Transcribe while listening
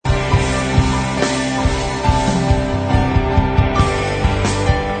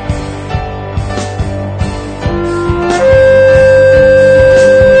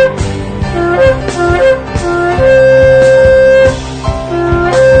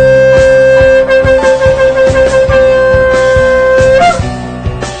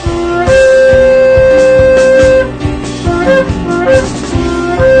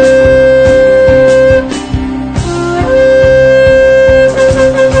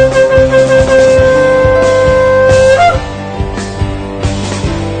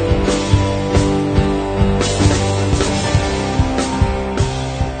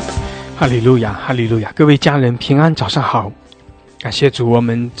哈利路亚，哈利路亚！各位家人平安，早上好！感谢主，我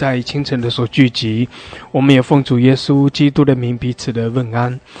们在清晨的时候聚集，我们也奉主耶稣基督的名彼此的问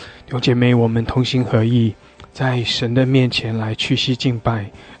安。弟兄姐妹，我们同心合意，在神的面前来屈膝敬拜，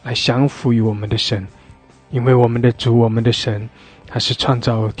来降服于我们的神。因为我们的主，我们的神，他是创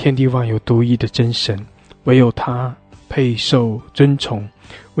造天地万有独一的真神，唯有他配受尊崇，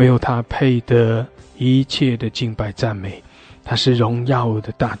唯有他配得一切的敬拜赞美。他是荣耀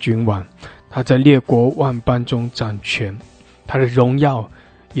的大君王，他在列国万邦中掌权，他的荣耀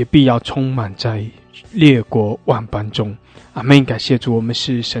也必要充满在列国万邦中。阿们！感谢主，我们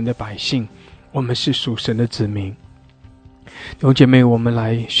是神的百姓，我们是属神的子民。弟兄姐妹，我们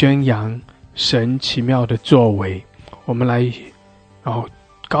来宣扬神奇妙的作为，我们来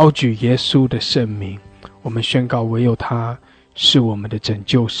高举耶稣的圣名，我们宣告唯有他是我们的拯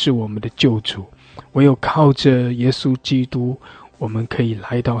救，是我们的救主。唯有靠着耶稣基督，我们可以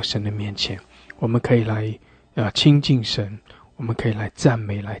来到神的面前，我们可以来亲近神，我们可以来赞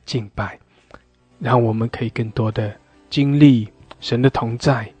美，来敬拜，让我们可以更多的经历神的同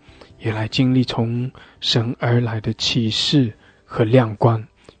在，也来经历从神而来的启示和亮光。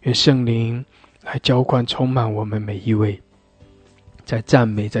愿圣灵来浇灌充满我们每一位，在赞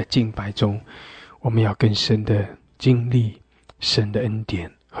美在敬拜中，我们要更深的经历神的恩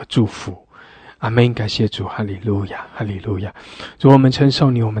典和祝福。阿们！感谢主，哈利路亚，哈利路亚！主，我们称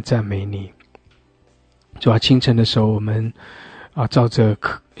颂你，我们赞美你。主啊，清晨的时候，我们照着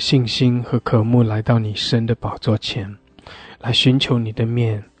信心和渴慕来到你神的宝座前，来寻求你的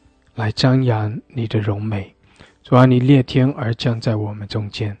面，来张扬你的荣美。主啊，你裂天而降在我们中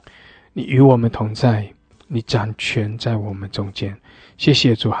间，你与我们同在，你掌权在我们中间。谢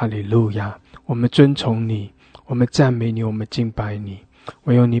谢主，哈利路亚！我们尊崇你，我们赞美你，我们敬拜你。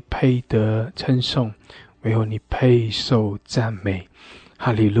唯有你配得称颂，唯有你配受赞美。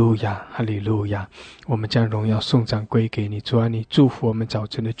哈利路亚，哈利路亚！我们将荣耀颂赞归给你。主啊，你祝福我们早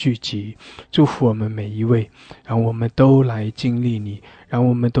晨的聚集，祝福我们每一位，让我们都来经历你，让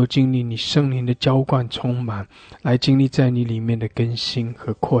我们都经历你圣灵的浇灌充满，来经历在你里面的更新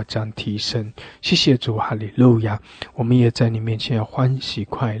和扩张提升。谢谢主，哈利路亚！我们也在你面前要欢喜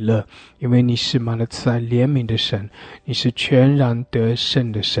快乐，因为你是满了慈爱怜悯的神，你是全然得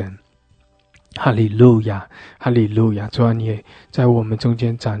胜的神。哈利路亚，哈利路亚！主啊，你也在我们中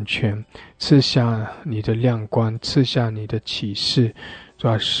间掌权，赐下你的亮光，赐下你的启示，主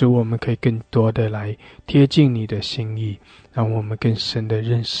啊，使我们可以更多的来贴近你的心意，让我们更深的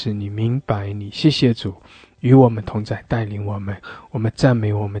认识你，明白你。谢谢主与我们同在，带领我们，我们赞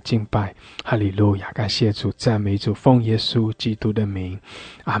美，我们敬拜。哈利路亚！感谢主，赞美主，奉耶稣基督的名。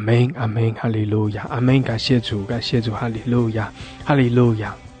阿们，阿们，哈利路亚！阿们！感谢主，感谢主，哈利路亚，哈利路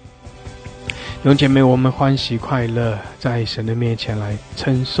亚！弟兄姐妹，我们欢喜快乐，在神的面前来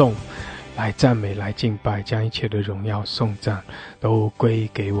称颂，来赞美，来敬拜，将一切的荣耀颂赞都归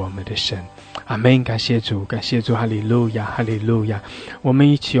给我们的神。阿们！感谢主，感谢主，哈利路亚，哈利路亚！我们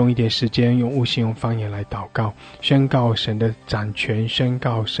一起用一点时间，用悟性，用方言来祷告，宣告神的掌权，宣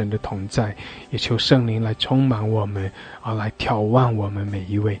告神的同在，也求圣灵来充满我们，来眺望我们每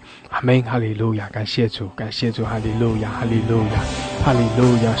一位。阿们！哈利路亚！感谢主，感谢主，哈利路亚，哈利路亚，哈利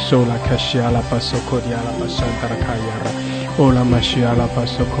路亚！受拉卡西阿拉巴索科迪阿拉巴山达拉卡亚拉。Ola Mashiach la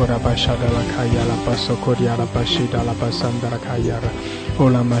pasokora bashada la kaya la pasokoria la bashida la basanda la kayara.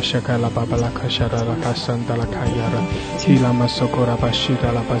 Ola Mashiach la babala kashada la kasanda la kayara. Kila masokora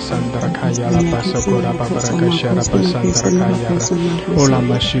bashida la basanda la kaya la pasokora babara kashara basanda la kayara. Ola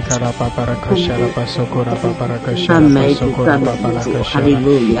Mashiach la babara kashara pasokora babara kashara pasokora babala kashara.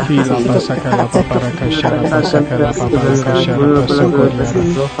 Kila masaka la babara kashara pasaka la babara kashara pasokoria.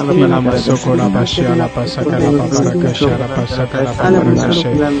 Kila masokora bashia la pasaka la babara kashara pasakala parakashe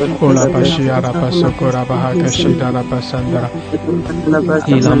ola bashiara pasokora bahakashidara pasandara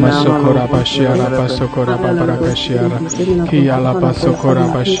ila masokora bashiara pasokora babarakashiara kiyala pasokora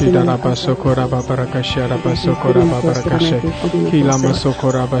bashidara pasokora babarakashiara pasokora babarakashe kila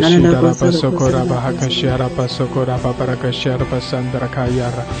masokora bashidara pasokora bahakashiara pasokora babarakashiara pasandara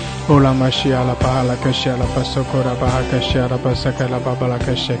kayara ola mashiala pahalakashiara pasokora bahakashiara pasakala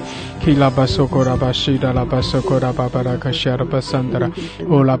babarakashe kila pasokora bashidara pasokora babarakashe Kashara Pasandra,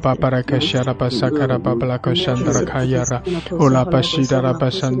 Ola Papara Kashara Pasakara Babla Kashandra Kayara, Ola Pashidara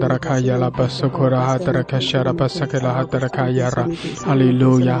Pasandra Kayala Pasokora Hadra Kashara Pasakala Hadra Kayara.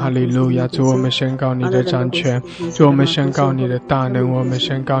 Hallelujah, Hallelujah！ 主，我们宣告你的掌权，主，我们宣告你的大能，我们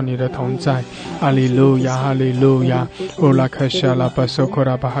宣告你的同在。Hallelujah, Hallelujah！ Ola Kashara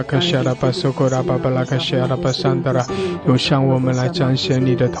Pasokora Bahaka 西阿拉巴索库拉巴巴拉克西阿拉巴桑德拉，主向我们来彰显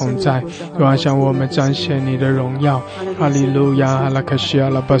你的同在，主啊，向我们彰显你的荣耀。哈利路亚，阿拉克西阿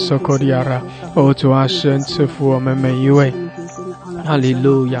拉巴索库利亚拉，哦，主啊，施恩赐福我们每一位。哈利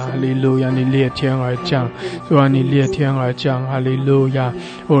路亚，哈利路亚！你裂天而降，主啊，你裂天而降，哈利路亚！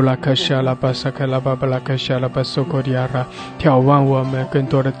哦拉克夏拉巴萨克拉巴巴拉克夏拉巴索科迪亚拉，眺望我们，更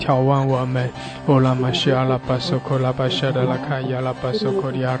多的眺望我们。哦拉玛西阿拉巴索科拉巴夏的拉卡亚拉巴索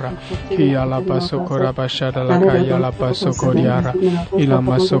科迪亚拉，基亚拉巴索科拉巴夏的拉卡亚拉巴索科迪亚拉，伊拉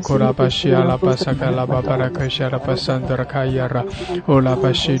玛索科拉巴西阿拉巴萨克拉巴巴拉克夏拉巴桑德拉卡亚拉，哦拉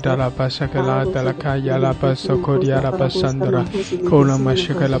巴西达拉巴萨克拉德拉卡亚拉巴索科迪亚拉巴桑德拉。哦拉玛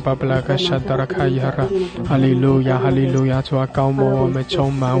西克拉巴巴拉克夏德拉卡亚拉，哈利路亚，哈利路亚！主啊，高摩我们，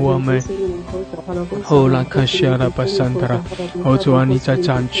充满我们。哦拉克西阿拉巴桑德拉，哦主啊，你在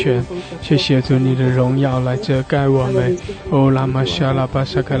掌权，谢谢主，你的荣耀来遮盖我们。哦拉玛西阿拉巴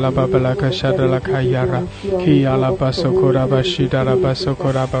萨克拉巴巴拉克夏德拉卡亚拉，基亚拉巴索库拉巴西达拉巴索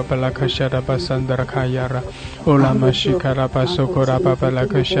库拉巴巴拉克夏德巴桑德拉卡亚拉，哦拉玛西卡拉巴索库拉巴巴拉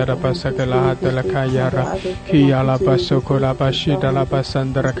克夏德巴萨克拉哈德拉卡亚拉，基亚拉巴索库拉巴西达拉巴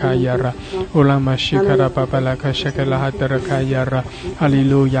桑德拉卡亚拉，哦拉玛西卡拉巴巴拉克夏克拉哈德拉卡亚拉，哈利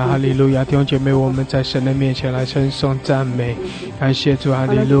路亚，哈利路亚！弟兄姐妹，我们在神的面前来称颂赞美，感谢主，哈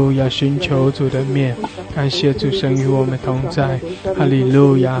利路亚！寻求主的面，感谢主神与我们同在，哈利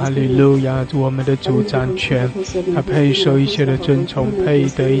路亚，哈利路亚！我们的主掌权，他配受一切的尊崇，配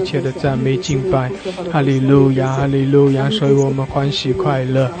得一切的赞美敬拜，哈利路亚，哈利路亚！所以我们欢喜快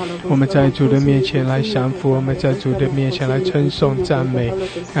乐，我们在主的面前来降服，我们在主的面前来称颂赞美，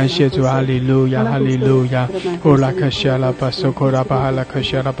感谢主，哈利路亚，哈利路亚！哦拉克西阿拉巴索库拉巴哈拉克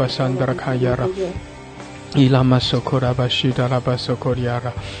西阿拉巴桑德拉卡亚拉。伊拉玛索库拉巴西达拉巴索库里亚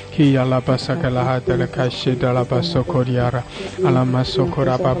拉，基亚拉巴萨格拉哈德拉卡西达拉巴索库里亚拉，阿拉玛索库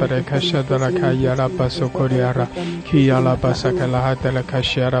拉巴巴德卡西达拉卡亚拉巴索库里亚拉，基亚拉巴萨格拉哈德拉卡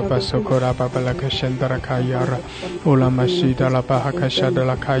西亚拉巴索库拉巴巴拉卡西达拉卡亚拉，乌拉玛西达拉巴哈卡西达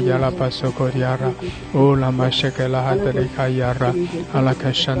拉卡亚拉巴索库里亚拉，乌拉玛西格拉哈德拉卡亚拉，阿拉卡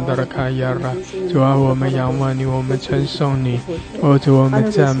西达拉卡亚拉，主啊，我们仰望你，我们称颂你，哦主，我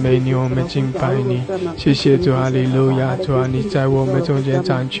们赞美你，我们敬拜你，谢谢主，哈利路亚！主啊，你在我们中间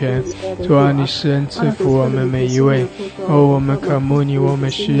掌权，主啊，你施恩赐福我们每一位，哦，我们渴慕你，我们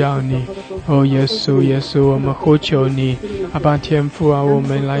需要你，哦，耶稣，耶稣，我们呼求你，阿爸天父啊，我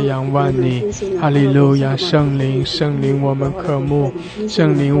们来仰望你，哈利路亚！圣灵，圣灵，我们渴慕，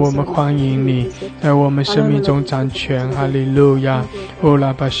圣灵，我们欢迎你，在我们生命中掌权，哈利路亚！哦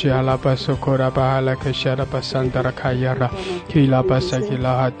拉巴西阿拉巴索库拉巴哈拉克西阿拉巴桑达拉卡亚拉，基拉巴萨基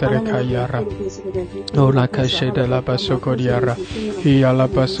拉哈德拉卡亚拉，哦拉卡西达拉巴索库里亚拉，基阿拉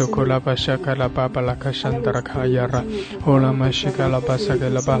巴索库拉巴沙卡拉巴巴拉卡桑达拉卡亚拉，哦拉玛西卡拉巴萨基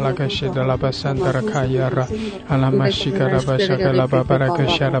拉巴拉卡西达拉巴桑达拉卡亚拉，阿拉玛西卡拉巴沙卡拉巴巴拉卡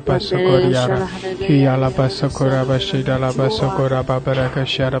西拉巴索库里亚拉，基阿拉巴索库拉巴西达拉巴索库拉巴巴拉卡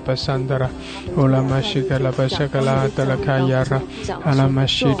西拉巴桑达拉，哦拉玛西卡拉巴沙卡拉达拉卡亚拉。阿拉玛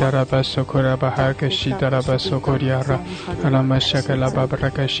西达拉巴索库拉巴哈克西达拉巴索库里亚拉，阿拉玛沙卡拉巴巴拉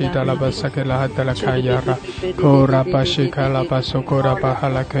卡西达拉巴萨卡拉哈达拉卡亚拉，库拉巴西卡拉巴索库拉巴哈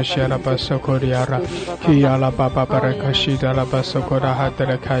拉卡西拉巴索库里亚拉，基阿拉巴巴巴拉卡西达拉巴索库拉哈达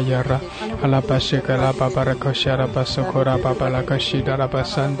拉卡亚拉，阿拉巴西卡拉巴巴拉卡西拉巴索库拉巴巴拉卡西达拉巴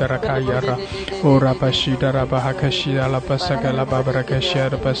桑达拉卡亚拉，库拉巴西达拉巴哈卡西达拉巴萨卡拉巴巴拉卡西拉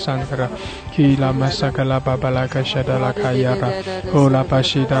巴桑达拉，基拉玛萨卡拉巴巴拉卡西达拉卡亚拉。哦拉巴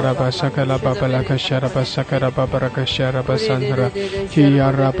西达拉巴萨卡拉巴巴拉卡西拉巴萨卡拉巴巴拉卡西拉巴桑德拉，基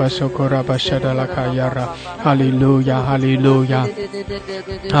亚拉巴索库拉巴西达拉卡亚拉，哈利路亚，哈利路亚，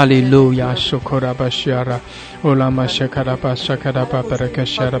哈利路亚，索库拉巴西拉，哦拉玛西卡拉巴萨卡拉巴巴拉卡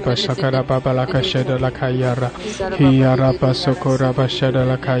西拉巴萨卡拉巴巴拉卡西达拉卡亚拉，基亚拉巴索库拉巴西达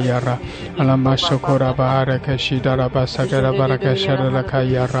拉卡亚拉，阿拉玛索库拉巴哈拉卡西达拉巴萨卡拉巴拉卡西达拉卡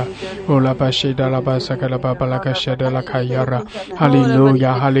亚拉，哦拉巴西达拉巴萨卡拉巴巴拉卡西达拉卡亚拉。哈利路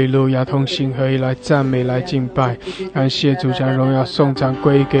亚，哈利路亚！同心合一来赞美，来敬拜，感谢主将荣耀颂赞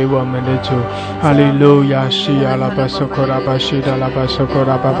归给我们的主。哈利路亚，西阿拉巴索库拉巴西达拉巴索库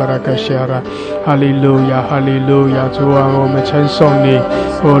拉巴巴拉卡西拉，哈利路亚，哈利路亚！主啊，我们称颂你。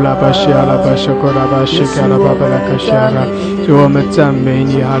哦拉巴西阿拉巴索库拉巴西卡拉巴巴拉卡西拉，主我们赞美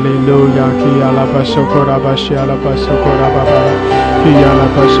你。哈利路亚，基阿拉巴索库拉巴西阿拉巴索库拉巴巴拉。Kiyala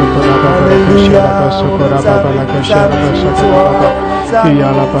basokora babala kashara basokora babala kashara basokora baba.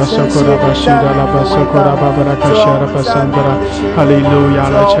 Kiyala basokora bashida la basokora babala kashara basandra。哈利路亚，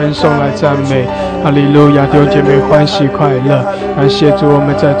来称颂，来赞美。哈利路亚，弟兄姐妹欢喜快乐。感谢主，我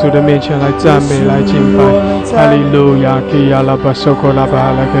们在主的面前来赞美，来敬拜。哈利路亚，Kiyala basokora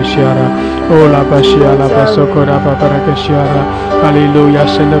babala kashara。哦，拉巴西亚拉巴索科拉巴巴拉克西亚拉，哈利路亚，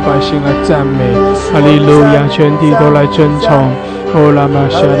神的百姓来赞美。哈利路亚，全地都来尊崇。哦，拉玛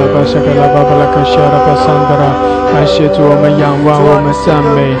西亚拉巴萨克拉巴巴拉克西亚拉巴桑德拉，感谢主，我们仰望，我们赞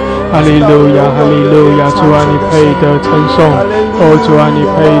美。哈利路亚，哈利路亚，主啊，你配得称颂。哦，主啊，你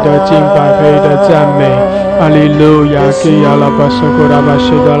配得敬拜，配得赞美。哈利路亚，基亚拉巴索科拉巴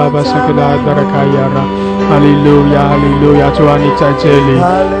西达拉巴萨克拉达拉卡亚拉。哈利路亚，哈利路亚，主啊，你在这里。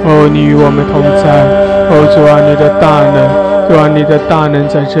哦，你与我们同在。哦，主啊，你的大能，主啊，你的大能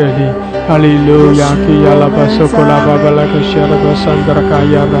在这里。哈利路亚，基亚拉巴索科拉巴巴拉克西亚拉巴桑达拉卡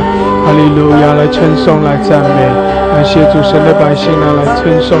亚拉。哈利路亚，来称颂，来赞美。感谢主，神的百姓来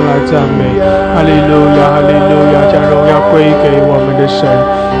称颂，来赞美。哈利路亚，哈利路亚，将荣耀归给我们的神。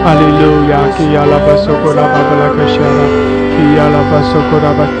哈利路亚，基亚拉巴索科拉巴巴拉克西亚拉，基亚拉巴索科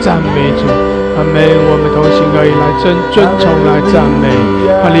拉巴，赞美主。阿门！我们同心合意来尊崇，来赞美。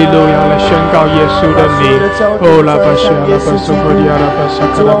哈利路亚！来宣告耶稣的名。哦，拉巴西亚拉巴苏格利亚拉巴萨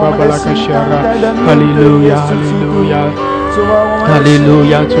克拉巴巴拉克西亚拉。哈利路亚！哈利路亚！哈利路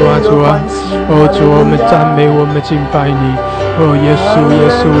亚！主啊，主啊！哦，主，我们赞美，我们敬拜你。哦，耶稣，耶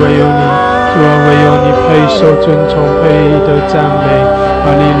稣，唯有你，主啊，唯有你配受尊崇，配得赞美。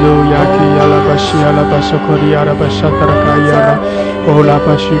哈利路亚！基亚拉巴西亚拉巴苏格利亚拉巴萨达拉卡亚拉。哦，拉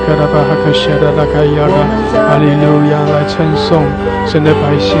巴西卡拉巴哈克西亚拉卡亚拉，哈利路亚，来称颂神的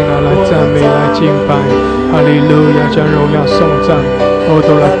百姓来赞美，来敬拜。哈利路亚，将荣耀颂赞，哦，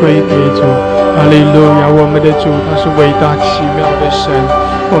都来归给主。哈利路亚，我们的主他是伟大奇妙的神，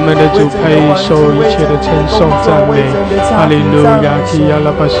我们的主配受一切的称颂赞美。哈利路亚，基亚拉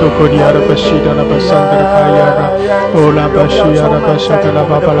巴索科利亚拉巴西达拉巴桑德拉卡亚拉，哦，拉巴西亚拉巴沙卡拉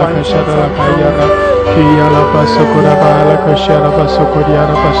巴巴拉卡沙达拉卡亚拉。Kia la basokora bala kashara basokoria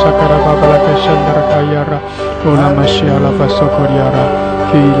la basakara bala kashandra kayara ola mashia la basokoriara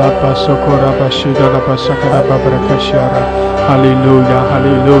kila basokora bashida la basakara bala kashara Hallelujah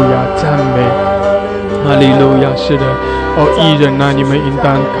Hallelujah 赞美哈利路亚，是的，哦，义人啊，你们应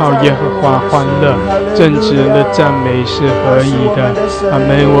当靠耶和华欢乐，正直人的赞美是合宜的。阿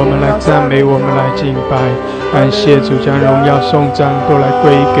们，我们来赞美，我们来敬拜，感谢主，将荣耀颂赞都来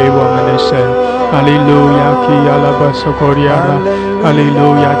归给我们的神。哈利路亚，基亚拉巴索科利亚拉，哈利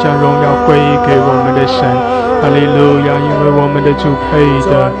路亚，将荣耀归给我们的神。哈利路亚，因为我们的主配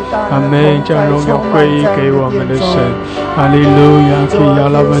的，阿们，将荣耀归给我们的神。哈利路亚，基亚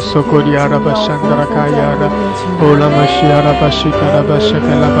拉巴索科利亚拉巴山达拉卡亚拉，欧拉玛西亚拉巴西卡拉巴沙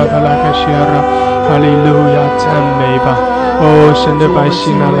卡拉巴巴拉卡西亚拉，哈利路亚，赞美吧。哦，神的百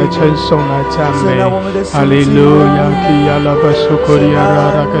姓来称颂，来赞美。哈利路亚，基亚拉巴索科利亚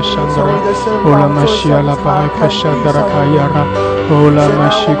拉卡山达拉，欧拉玛西亚拉巴卡山达拉卡亚拉，欧拉玛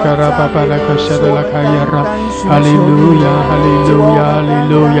西卡拉巴巴拉卡山达拉卡亚拉。哈利路亚，哈利路亚，哈利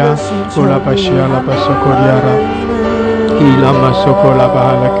路亚，欧拉巴西亚拉巴索科利亚拉，伊拉玛索科拉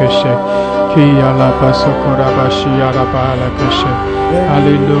巴拉克谢，基亚拉巴索科拉巴西亚拉巴拉克谢。哈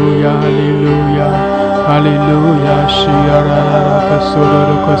利路亚，哈利路亚。哈利路亚，西亚拉拉拉克苏罗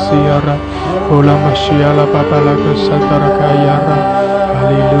罗克西亚拉，欧拉玛西亚拉巴巴拉克萨达拉卡亚拉，哈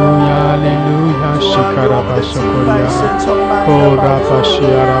利路亚，哈利路亚，西卡拉巴索科利亚拉，欧拉巴西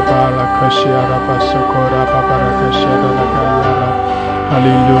亚拉巴拉克西亚拉巴索科拉巴巴拉克西亚拉卡亚拉，哈利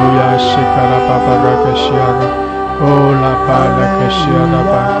路亚，西卡拉巴巴拉克西亚拉，欧拉巴拉克西亚拉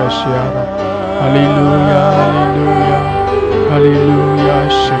巴克西亚拉，哈利路亚，哈利路亚，哈利路亚，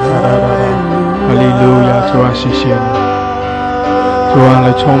西卡拉拉拉。哈利路亚，主啊，谢谢你，主啊，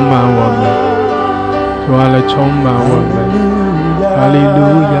来充满我们，主啊，来充满我们。哈利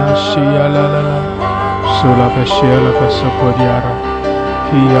路亚，西呀啦啦啦，苏拉巴西呀啦巴索科迪亚拉，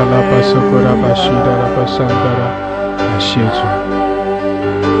基呀啦巴索科拉巴西达拉巴桑达拉，感谢主。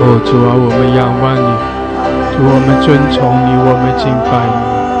哦，主啊，我们仰望你，主，我们尊崇你，我们敬拜你。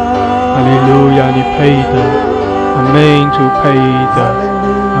哈利路亚，你配的，阿门，主配的。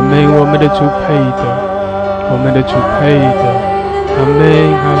阿门，我们的主配的，我们的主配的，阿门，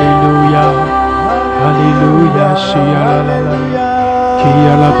哈利路亚，哈利路亚，西呀啦啦啦，基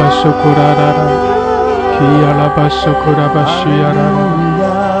呀啦巴索库拉拉拉，基呀啦巴索库拉巴西呀啦啦，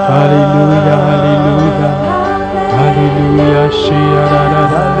哈利路亚，哈利路亚，哈利路亚，西呀啦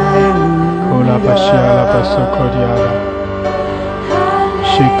啦啦，库拉巴西呀啦巴索库利亚啦，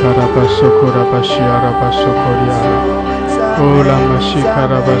西卡拉巴索库拉巴西呀啦巴索库利亚啦。哦拉玛西卡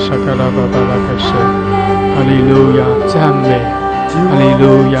拉巴沙卡拉巴巴拉卡神，哈利路亚，赞美，哈利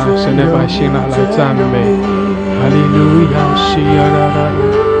路亚，神的百姓啊，来赞美，哈利路亚，西亚拉拉，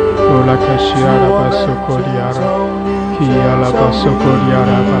哦拉卡西亚拉巴索科利亚拉，基亚拉巴索科利亚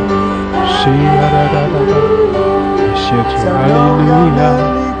拉巴，西亚拉拉拉拉，感谢主，哈利路亚，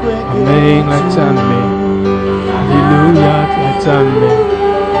阿门，来赞美，哈利路亚，来赞美，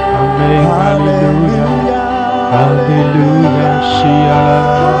阿门，哈利路亚。哈利路亚，西亚拉，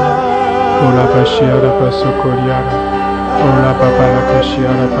哦拉巴西亚拉巴索科利亚拉，哦拉巴巴拉卡西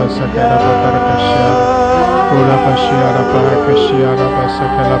亚拉巴萨卡拉巴巴拉卡西亚拉，哦拉巴西亚拉巴拉卡西亚拉巴萨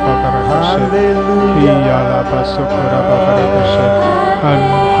卡拉巴巴拉卡西，基亚拉巴索科拉巴巴拉卡西，哈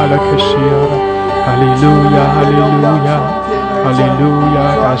拉卡西亚拉，哈利路亚，哈利路亚。哈利路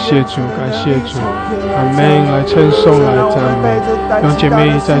亚，感谢主，感谢主，阿门！来称颂，来赞美，让姐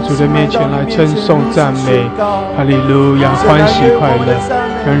妹在主的面前来称颂赞美，哈利路亚，欢喜快乐，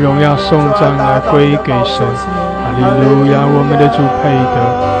让荣耀颂赞来归给神，哈利路亚，我们的主配得，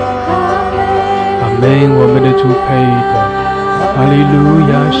阿门！我们的主配得，哈利路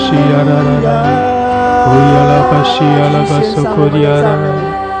亚，西亚拉拉拉，哦亚拉巴西亚拉巴索科利亚拉，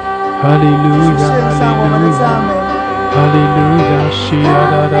哈利路亚，哈利路亚。哈利路亚，西亚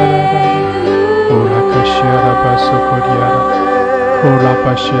拉拉拉拉，哦拉卡西亚拉巴索科利亚拉，哦拉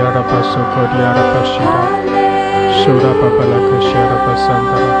巴西亚拉巴索科利亚拉巴西拉，苏拉巴巴拉卡西亚拉巴桑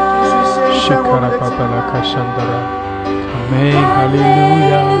达拉，西卡拉巴巴拉卡桑达拉，阿门，哈利路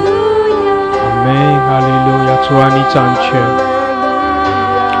亚，阿门，哈利路亚，主啊你掌权，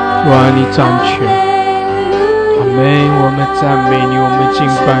主啊你掌权，阿门，我们赞美你，我们敬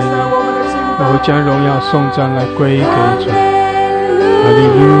拜你。我将荣耀颂赞来归给主，哈利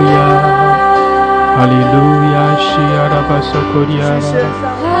路亚，哈利路亚，西亚拉巴索科利亚拉，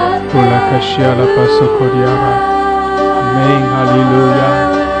乌拉卡西亚拉巴索科利亚拉，阿门，哈利路亚，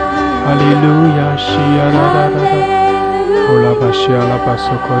哈利路亚，西亚拉拉拉拉，乌拉巴西亚拉巴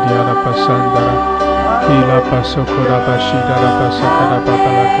索科利亚拉巴桑达拉，伊拉巴索科拉巴西达拉巴萨卡拉巴巴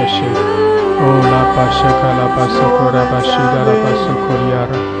拉卡西，乌拉巴沙卡拉巴索科拉巴西达拉巴索科利亚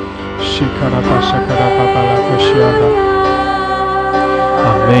拉。西卡拉巴沙卡拉巴巴拉克西亚拉，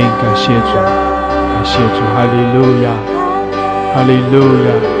阿门！感谢主，感谢主，哈利路亚，哈利路亚，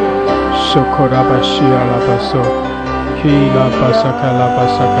索科拉巴西亚拉巴索，基拉巴沙卡拉巴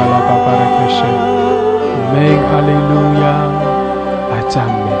沙卡拉巴巴拉克西，阿门！哈利路亚，来赞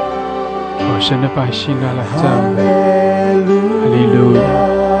美，我神的百姓啊，来赞美，哈利路亚，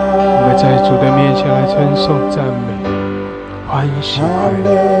我们在主的面前来称颂赞美。欢喜快乐，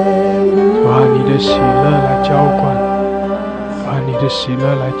主啊，你的喜乐来浇灌，主啊，你的喜乐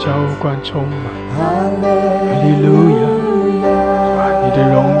来浇灌充满，哈利路亚，主啊，你的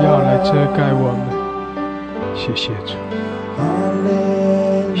荣耀来遮盖我们，谢谢主，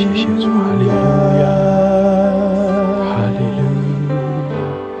谢谢主，哈利路亚，哈利路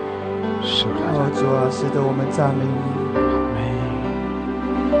亚，主啊，是的，我们赞美你，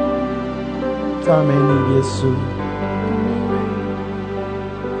赞美你，耶稣。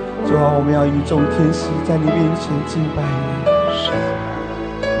主啊，我们要与众天使在你面前敬拜你。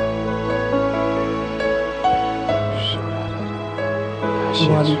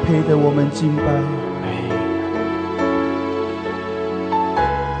主啊，你配得我们敬拜。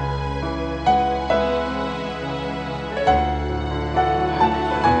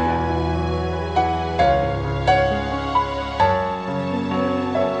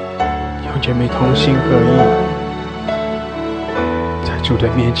弟兄姐妹同心合意。主的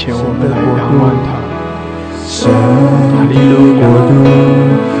面前，我们来仰望他。哈利路亚，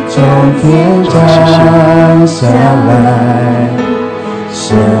从天降下来，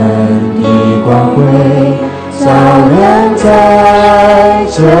神的光辉照亮在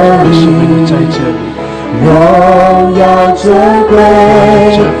这里，荣耀尊贵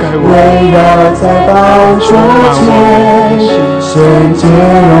围绕在宝座前，圣洁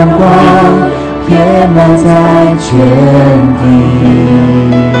荣光遍满在全地，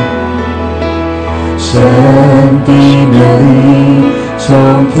神的能力从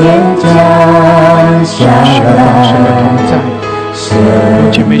天降下来，神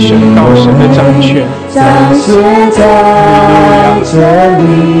姐妹宣告神的掌权彰显在这里，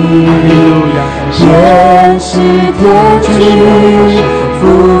天使天军匍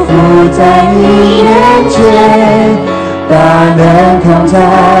匐在你面前，大能同在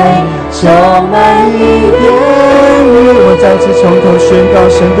充满一片云。我再次从头宣告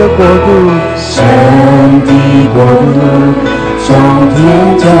神的国度，神的国度从天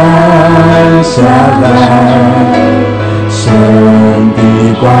降下来，神的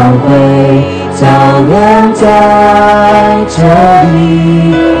光辉照亮在这里，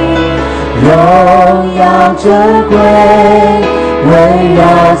荣耀珍贵围绕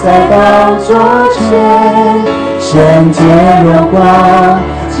在宝座前，圣洁荣光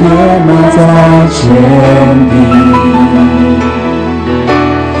结满在全地，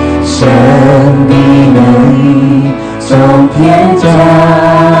神的能力从天降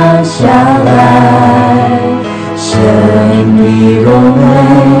下来，神的荣美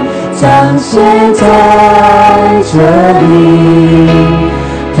彰显在这里，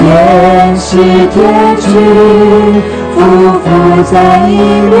天使天君匍匐在你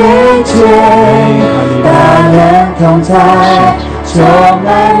面前，大人同在，充满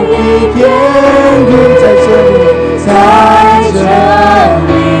你天宇，在这里，在这里，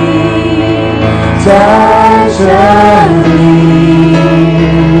在这里，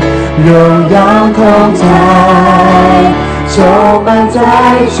荣耀同在，充满在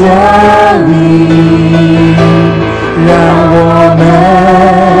这里，让我们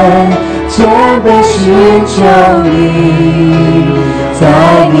谦卑寻求你，在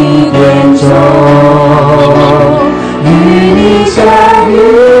你殿中与你相遇，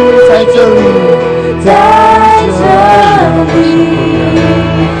在这里，在这里，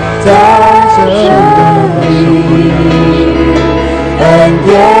在这里，恩典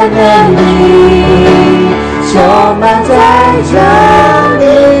能力充满在这里，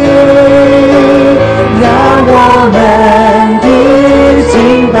让我们的敬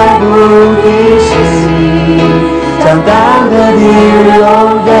拜不离心，将当得的荣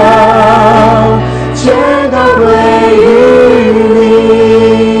耀全都归于你。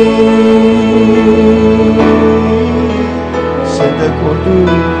神的国度，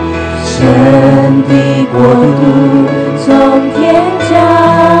神的国度从天降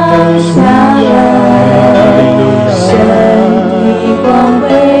下来，神的光辉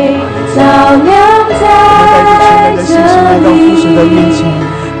照亮在这里，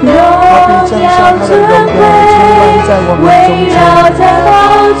荣耀尊贵围绕在宝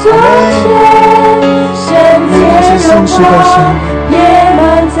座前，圣洁荣光也满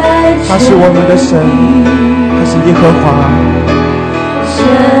在全地，他是我们的神，他是耶和华，神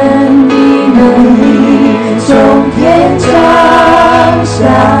的能力从天降下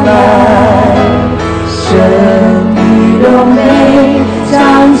来，神的荣美彰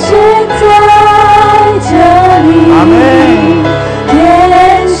显在这里，阿们。天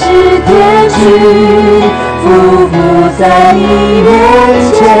使天君匍匐在你面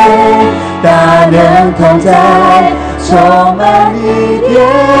前，大能同在，充满你殿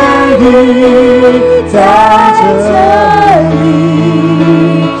宇，在这里，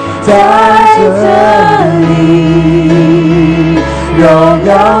在这里，荣耀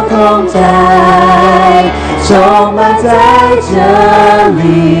同在，充满在这里，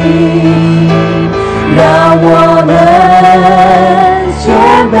让我们谦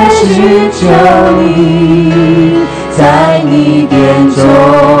卑寻求你，在你殿中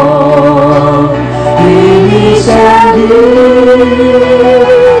与你相遇，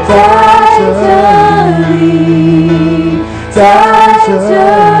在这里，在这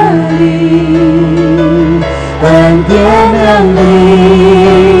里，恩典能力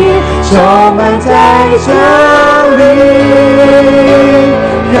充满在这里，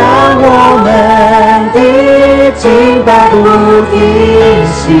让我们的敬拜不停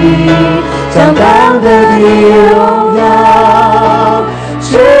息，将当得的荣耀全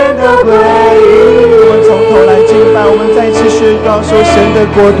都归于我们。从头来敬拜，我们再次宣告说：神的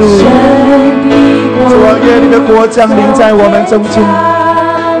国度，主啊，愿你的国降临在我们中间。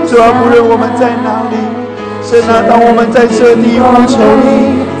主啊，不论我们在哪里，神啊，当我们在这里呼求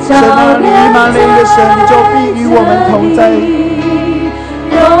你，神啊，你以马内利的神，你就必与我们同在，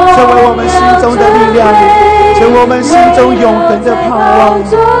成为我们心中的力量，成为我们心中永恒的盼望。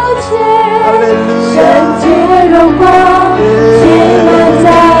哈利路亚！圣洁荣光结满在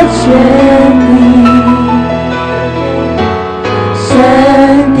全地，神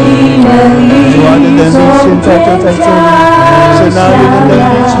的能力从天降下来，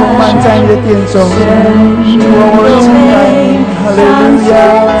充满在你的殿中，主啊，我们敬拜你，哈利路亚！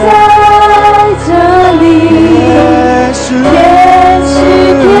在这里，天使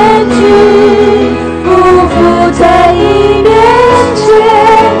天君匍匐在你面前，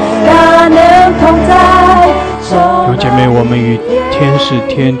大能同在。弟兄姐妹，我们与天使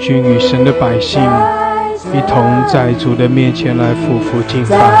天君与神的百姓一同在主的面前来匍匐敬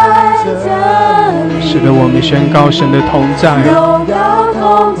拜，使得我们宣告神的同在，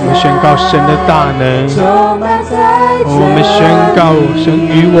我们宣告神的大能，我们宣告神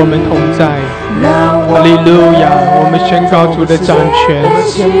与我们同在。哈利路亚！我们宣告主的掌权，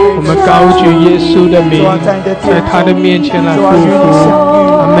我们高举耶稣的名，在他的面前来匍匐。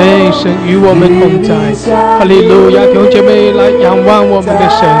阿们！神与我们同在。哈利路亚！弟兄姐妹来仰望我们的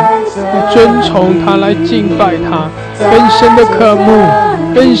神，来尊崇他，来敬拜他，更深的渴慕。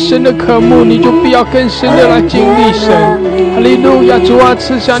更深的渴慕，你就必要更深的来经历神。哈利路亚！主啊，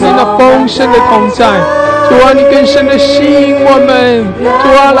赐下你那丰盛的同在。主啊，你更深的吸引我们。主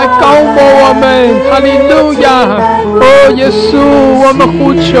啊，来高摩我们。哈利路亚！哦，耶稣，我们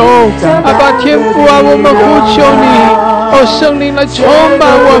呼求，阿爸天父啊，我们呼求你。哦，圣灵来充满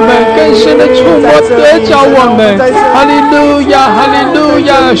我们，更深的触摸得着我们。哈利路亚，哈利路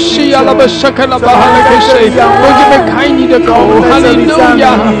亚！西呀拉巴沙卡拉巴哈拉克谁？我这边开你的口，哈利路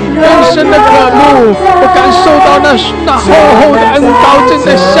亚！更深的渴慕，我感受到那厚厚的恩膏正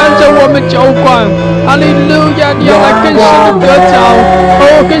在向着我们浇灌。哈利路亚！你要来更深的得着，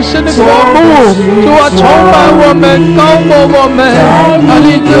哦，更深的渴慕。主啊，充满我们，高摩我们。哈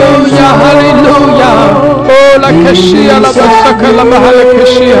利路亚，哈利路亚！哦，拉克西呀拉巴沙卡拉巴哈拉克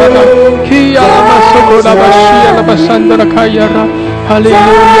西呀拉，基呀拉巴苏库拉巴西呀拉巴山德拉卡呀拉。哈利路亚，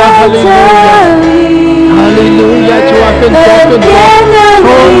哈利路亚，哈利路亚！主啊，更多更多，充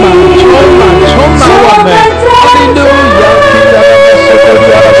满充满充满我们！哈利路亚！基呀拉巴苏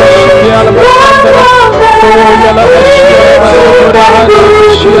库呀拉巴西呀拉巴山德拉，哦呀拉巴西呀拉巴苏库拉哈拉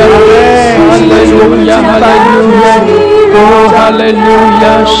西呀拉，哈利路亚，哈利路亚！哦，哈利路亚！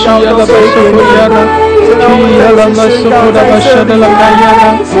西呀拉巴苏库呀拉，基呀拉巴苏库拉巴山德拉卡呀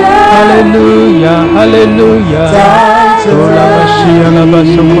拉，哈利路亚，哈利路亚！哦，拉巴西呀拉巴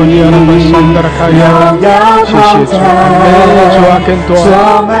苏库呀拉巴山德拉卡呀拉，谢谢主，主啊，更多，主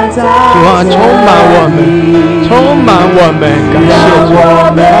啊，充满我们，充满我们，感谢主，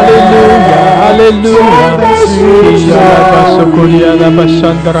哈利路亚，哈利路亚，基呀拉巴苏库呀拉巴山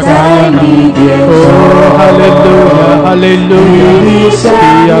德拉卡呀拉，哦，哈利路亚，哈利路亚，基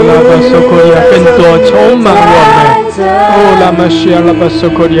呀拉巴苏库呀，更多充满我们，哦，拉巴西呀拉巴苏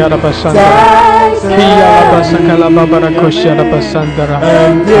库呀拉巴山德拉。基呀拉巴萨卡拉巴巴拉库西呀拉巴山德拉，感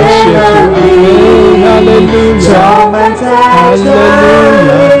谢主，哈利路亚，哈利路亚，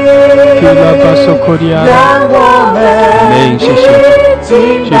基拉巴苏库呀拉，阿门，谢谢主，谢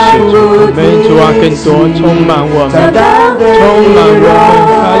谢主，阿门，主啊，更多充满我们，充满我们，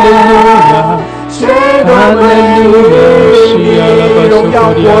哈利路亚，哈利路亚，西呀拉巴苏库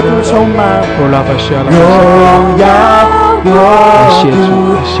呀拉，哦拉巴西呀拉巴山。感谢主，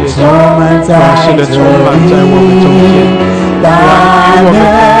感谢主，大势的充满在我们中间，与我们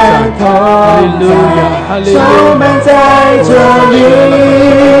同在，哈利路亚，哈利路亚，在这里，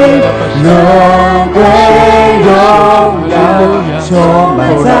荣归荣耀，充满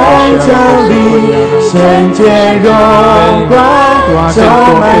在这里，圣洁荣光，充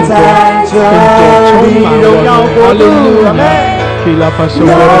满在这里，荣耀国度，阿门。基拉巴苏库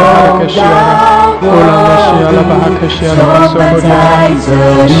拉克西亚拉，哦拉巴西亚拉巴哈克西亚拉巴苏库拉，谢谢主，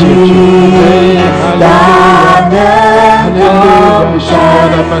哈利路亚，西亚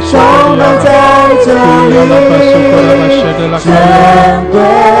拉巴苏库拉，基亚拉巴苏库拉巴西德拉卡亚，哈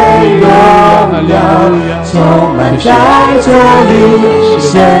利路亚，哈利路亚，充满在这里，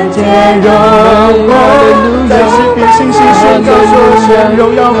圣洁荣光，在诗篇信心宣告说，神荣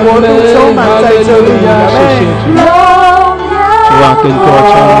耀国度充满在这里，谢谢主。主啊，更多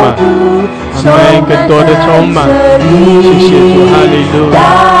充满，阿门，更多的充满，谢谢主，哈利路亚，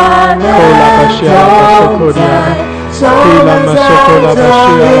哦拉巴西亚拉巴苏库利亚拉，基拉马苏库拉巴西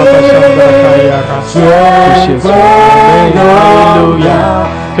亚拉巴山德拉卡亚拉，谢谢主，阿门，哈利路亚，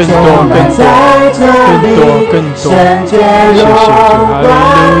更多更多更多更多，谢谢主，哈利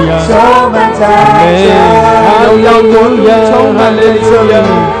路亚，阿门，哈利路亚，哈利路亚。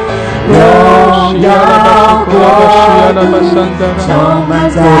荣耀国，充满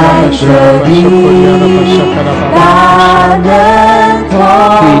在这里，大能同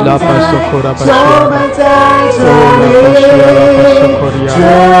在，充满在这里，尊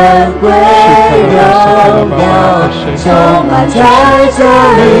贵荣耀，充满在这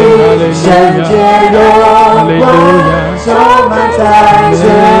里，圣洁荣光，充满在这里，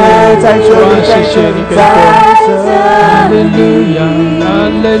在这里，在这里，哈利路亚，哈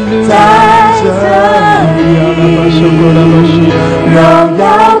利路亚。在这里，荣耀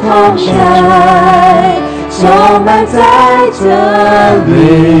同在，充满在这里，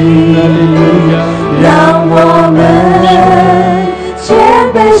让我们谦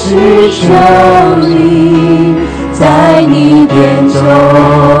卑侍受你，在你殿中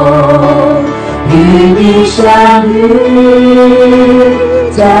与你相遇。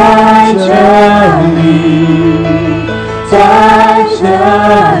在这里，在这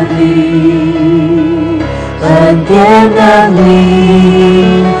里，恩典能力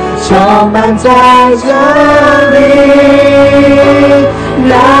充满在这里，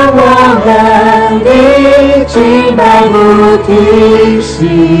让我们的敬拜不停息，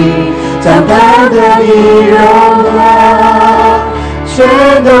将他的荣耀全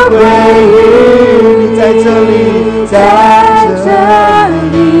都归于你，在这里，在这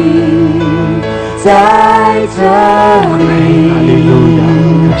里，在这里，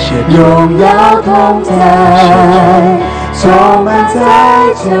荣耀同在，充满在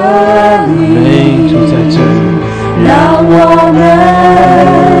这里，让我们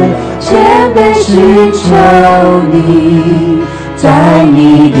谦卑寻求你，在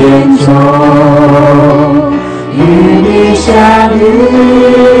你殿中与你相遇，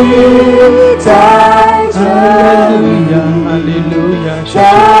在这里，在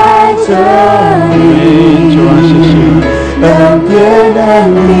这里，恩典能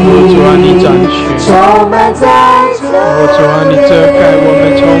力充满在这里，你遮盖我们，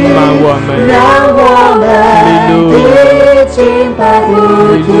充满我们，让我们的敬拜不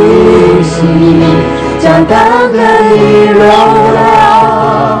停息，将当得的荣耀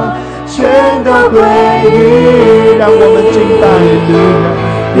全都归于，让我们敬拜，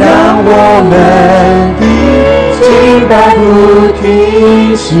让我们的敬拜不停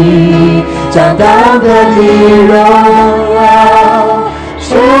息，将当得的荣耀全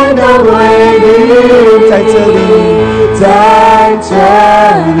都归于，在这里，在这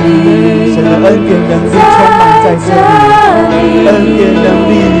里，神的恩典能力充满在这里，恩典能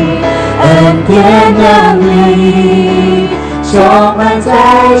力，恩典能力充满在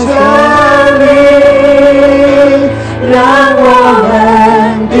这里，让我们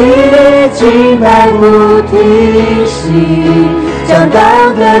的敬拜不停息，将当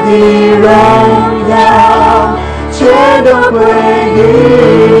得的荣耀全都归于，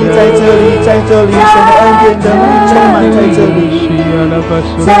在这里，在这里，神的恩典能力充满在这里，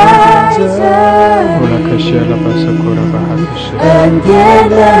在这里，恩典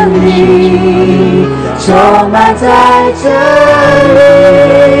能力充满在这里，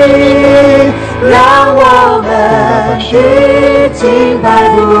让我们的敬拜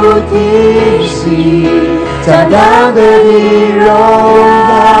不停息，将当得的荣耀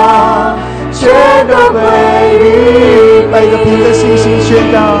全都归于，带着凭着信心宣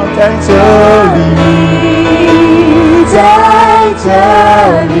告，在这里，在这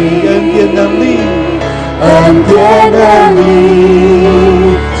里，恩典能力，恩典能力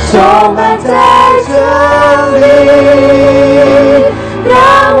充满在这里，让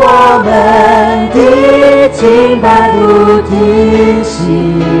我们的敬拜不停息，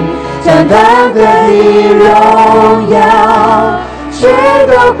将当得的荣耀全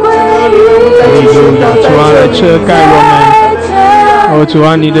都归于，主啊，来遮盖我们，主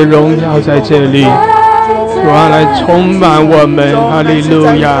啊，你的荣耀在这里，主啊，来充满我们，哈利路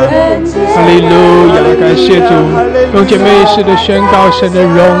亚，哈利路亚，感谢主，用姐妹式的宣告神的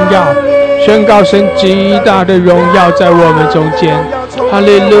荣耀，宣告神极大的荣耀在我们中间，哈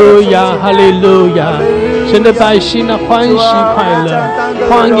利路亚，哈利路亚，神的百姓呢欢喜快乐，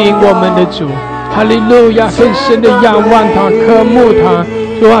欢迎我们的主，哈利路亚，更深的仰望他，渴慕他，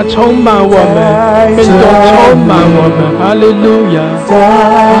主啊，充满我们，更多充满我们，哈利路亚，哈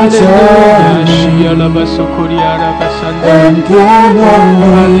利路亚，需要了吧，苏库里亚了吧，山的，哈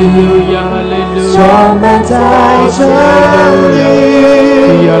利路亚，哈利路亚，充满在这里，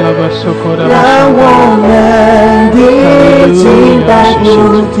让我们的敬拜不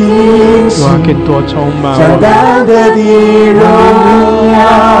停息，将当得的荣耀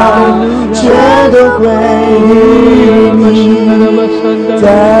全都归于你，在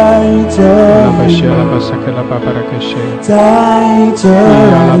这里，在这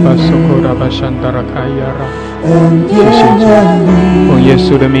里，恩典能力奉耶稣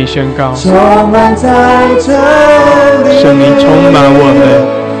的名宣告，充满在这里，圣灵充满我们，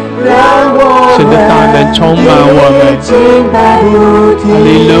神的大能充满我们，哈利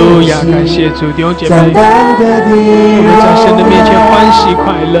路亚，感谢主，弟兄姐妹，我们在神的面前欢喜快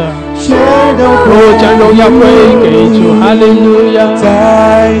乐，将荣耀归给主，哈利路亚，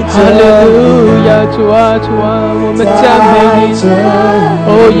哈利路亚，主啊主啊，我们赞美你，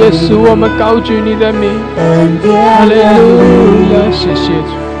耶稣，我们高举你的名，哈利路亚，谢谢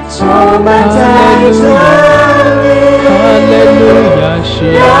主，哈利路亚，哈利路亚，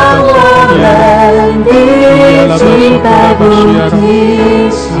让我们的敬拜不停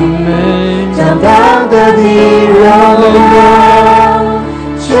息，将当得的荣耀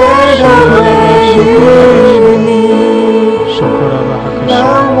全都归于你，让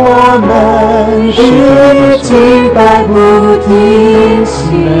的敬拜不停息，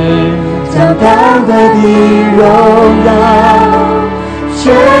将当得的荣耀全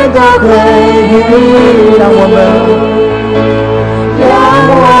都归于让我们的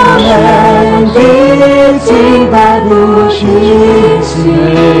敬拜不停息，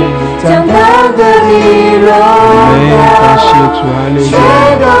将当得的荣耀全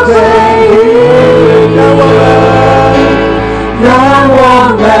都归于让我们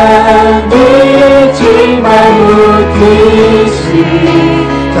的敬拜不停息，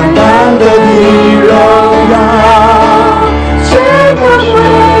将当得的荣耀全都归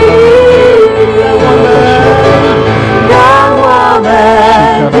于让我们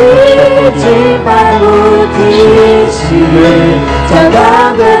的敬拜不停息，将当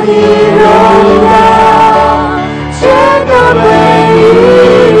得的荣耀全都归于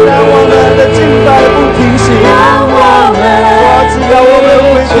让我们的敬拜不停息，让我们让我们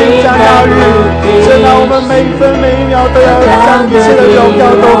为天降大日，神啊，我们每一分每一秒都要将一切的荣耀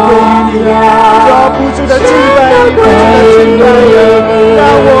都归于你，都要不住的敬拜你，不住的敬拜你，让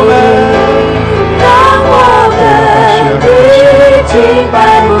我们的敬拜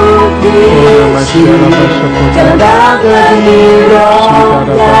不停息，将当得的荣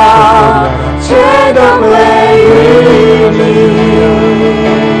耀全都归于你。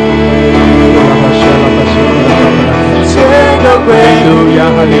哈利路亚，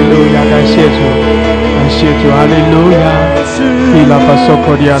哈利路亚，感谢主，感谢主，哈利路亚。伊拉巴索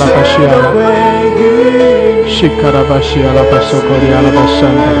科利亚拉巴西亚拉，西卡拉巴西亚拉巴索科利亚拉巴山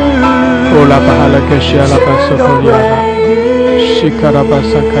达，欧拉巴哈拉卡西亚拉巴索科利亚拉，西卡拉巴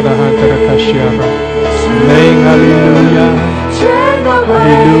萨卡拉哈达拉卡西亚拉，雷哈利路亚，哈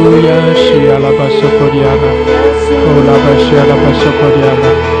利路亚，西亚拉巴索科利亚拉，欧拉巴西亚拉巴索科利亚拉。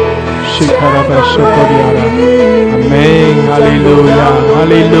阿门，哈利路亚，哈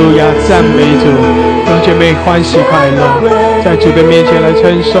利路亚，赞美主，弟兄姐妹欢喜快乐，在主的面前来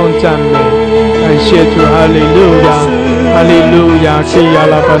称颂赞美，感谢主，哈利路亚，哈利路亚，基亚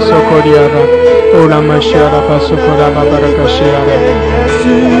拉巴索科利亚拉，欧拉玛西亚拉巴索科拉巴巴拉卡西亚拉，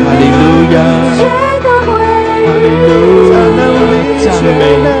哈利路亚，哈利路亚，赞美，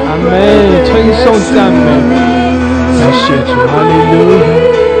阿门，称颂赞美，感谢主，哈利路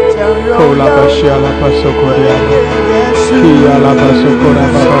亚。哦拉巴西亚拉巴索科利亚拉，基亚拉巴索科拉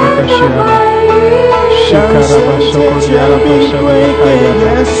巴巴拉卡西亚拉，西卡拉巴索科利亚拉巴沙拉卡亚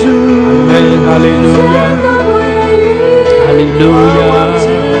拉，阿门，哈利路亚，哈利路亚。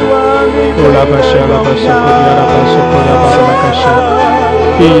哦拉巴西亚拉巴索科利亚拉巴索科拉巴巴拉卡西亚拉，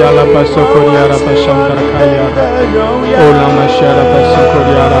基亚拉巴索科利亚拉巴沙拉卡亚拉，哦拉玛西亚拉巴索科利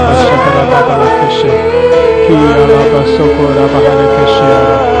亚拉巴沙拉巴巴拉卡西亚拉，基亚拉巴索科拉巴巴拉卡西亚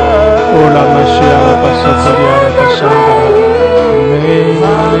拉。哦拉玛西亚拉巴索科利亚拉巴沙达，阿门，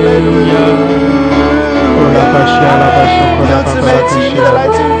哈利路亚。哦拉巴西亚拉巴索科拉巴巴拉卡西亚拉，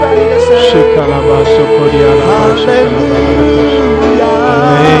西卡拉巴索科利亚拉巴沙卡拉巴巴拉卡西亚拉，阿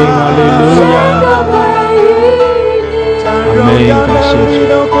门，哈利路亚。阿门，感谢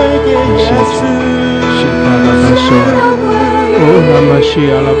主，感谢主，西卡拉巴索，哦拉玛西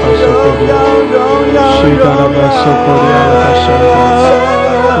亚拉巴索科利亚，西卡拉巴索科利亚拉巴沙达。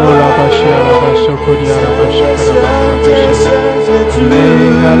哦拉巴西亚拉巴索科利亚拉巴沙卡拉巴巴拉卡西亚拉，阿门，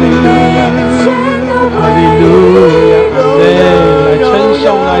哈利路亚，哈利路亚，阿门，来称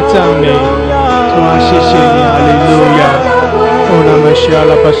颂来赞美，主啊，谢谢你，哈利路亚。哦拉玛西亚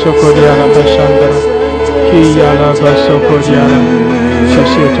拉巴索科利亚拉巴沙达，基亚拉巴索科利亚拉，谢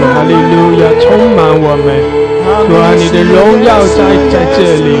谢主，哈利路亚，充满我们，主啊，你的荣耀在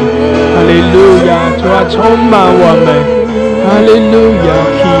这里，哈利路亚，主啊，充满我们。哈利路亚，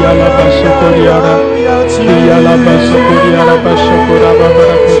基亚拉巴索科利亚拉，基亚拉巴索科利亚拉巴索科拉巴巴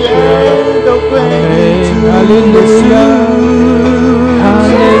拉卡西亚拉，阿门，哈利路亚，哈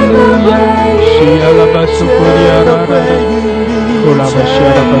利路亚，基亚拉巴索科利亚拉，欧拉巴西亚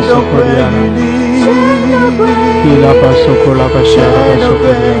拉巴索科利亚拉，基拉巴索科拉巴西亚拉巴索科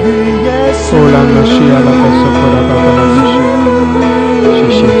利亚拉，欧拉玛西亚拉巴索科拉巴巴拉卡西亚拉，谢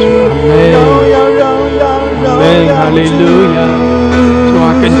谢主，阿门。阿门，哈利路亚，主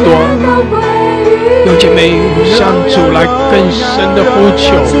啊，更多有姐妹向主来更深的呼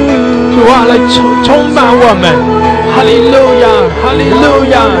求，主啊，来充满我们，哈利路亚，哈利路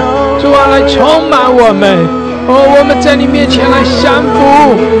亚，主啊，来充满我们，哦，我们在你面前来降服，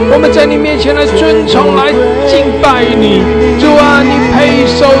我们在你面前来尊崇，来敬拜你，主啊，你配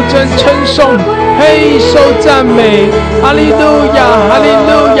受真称颂，配受赞美，哈利路亚，哈利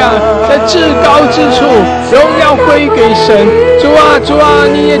路亚，在至高之处，荣耀归给神。主啊，主啊，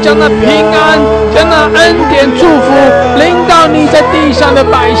你也将那平安、将那恩典、祝福临到你在地上的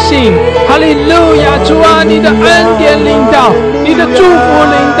百姓。哈利路亚！主啊，你的恩典临到，你的祝福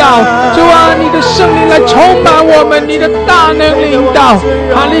临到。主啊，你的圣灵来充满我们，你的大能临到。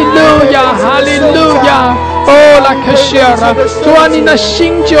哈利路亚，哈利路亚。哦，拉克西亚拉，主啊，你那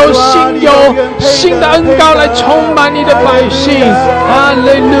新酒、新油、新的恩膏来充满你的百姓。哈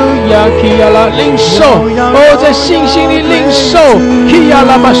利路亚，基亚拉领受，哦，在信心里领受，基亚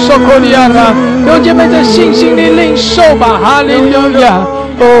拉巴索科利亚拉，弟兄姐妹在信心里领受吧，哈利路亚。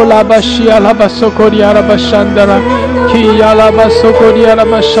哦，拉巴西亚拉巴索科利亚拉巴山达拉，基亚拉巴索科利亚拉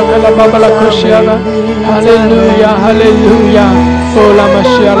巴沙克拉巴巴拉克西亚拉，哈利路亚，哈利路亚。哦，拉玛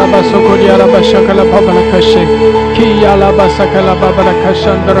西亚拉巴索科利亚拉巴沙克拉巴巴拉克西，基亚拉巴萨克拉巴巴拉克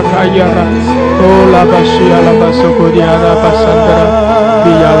山达拉卡亚拉。哦，拉巴西亚拉巴索科利亚拉巴山达拉，基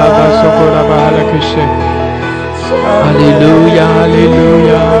亚拉巴索科拉巴拉克西。哈利路亚，哈利路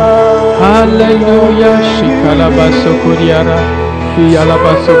亚，哈利路亚，西卡拉巴索科利亚拉。基亚拉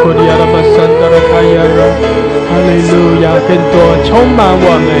巴索科利亚拉巴山达拉卡亚拉，哈利路亚，更多充满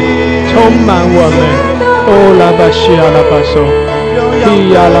我们，充满我们。哦，拉巴西亚拉巴索，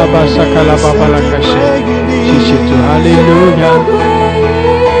基亚拉巴萨卡拉巴巴拉卡西，谢谢主，哈利路亚，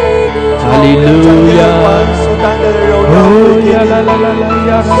哈利路亚。哦呀啦啦啦啦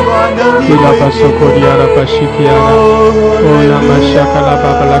呀啦，基拉巴索科利亚拉巴西基亚拉，哦拉玛沙卡拉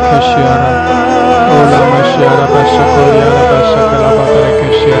巴巴拉卡西亚拉。哦，拉玛西亚拉巴沙科利亚拉巴沙卡拉巴巴拉克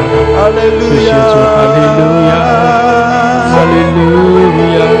西亚拉，谢谢主，哈利路亚，哈利路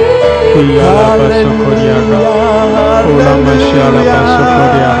亚，基亚拉巴沙科利亚拉，哦，拉玛西亚拉巴沙科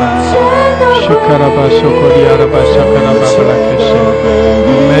利亚拉，西卡拉巴沙科利亚拉巴沙卡拉巴巴拉克西，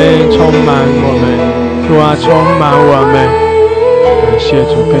我们充满我们，主啊，充满我们，感谢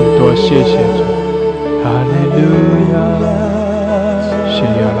主，更多谢谢主，哈利路亚，西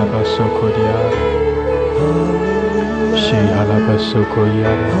亚拉巴沙科利亚拉。西阿拉巴苏科亚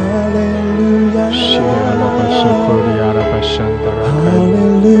拉，西阿拉巴苏科亚拉巴山达拉卡，哈利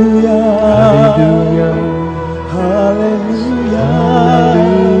路亚，哈利路亚，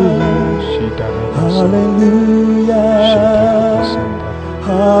西达拉巴苏，西达拉巴山达，哈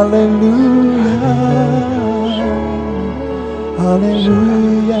利路亚，哈利路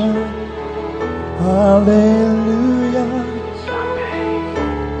亚，哈利路亚，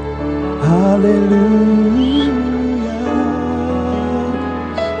哈利路亚。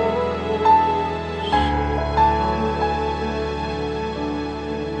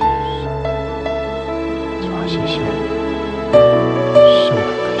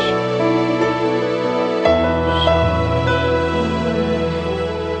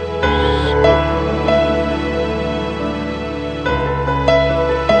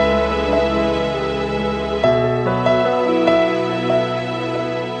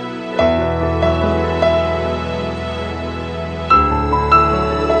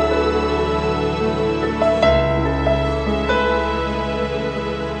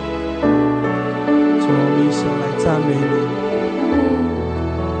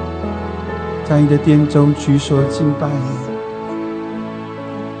在你的殿中举手敬拜你，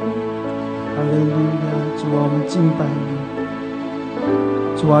哈利路亚！主啊，我们敬拜你，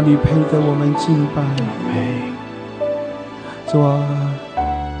主啊，你配得我们敬拜，主啊，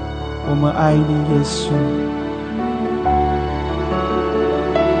我们爱你，耶稣。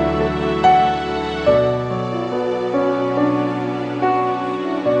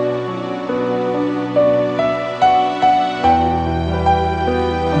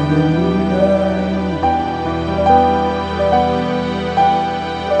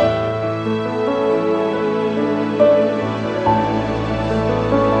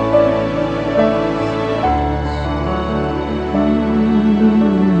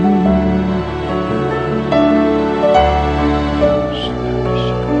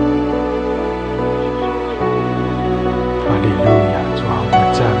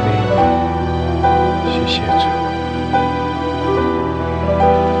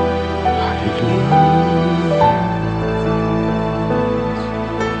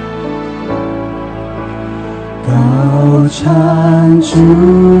唱主，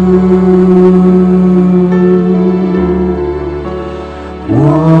我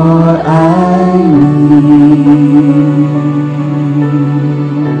爱你，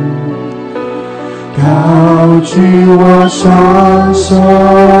高举我双手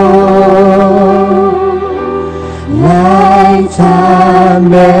来赞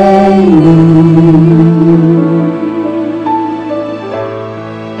美你。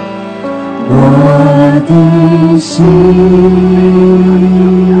我的心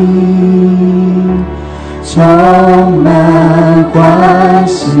充满欢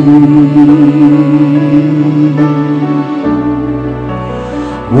喜。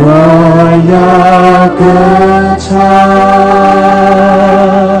我要歌唱，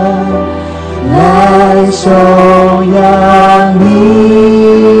来颂扬你，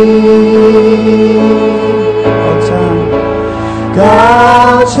高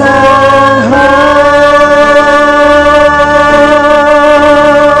唱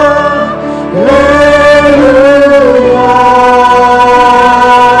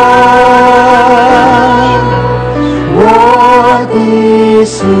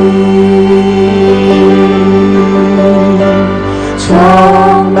心充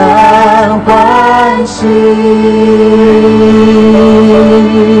满欢喜，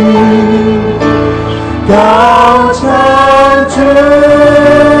高唱主，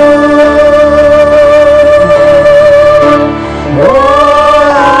我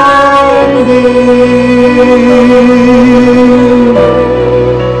爱你，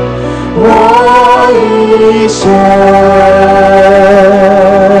我一生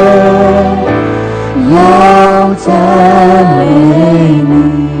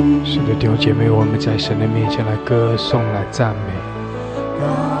是的，弟兄姐妹，我们在神的面前来歌颂、来赞美，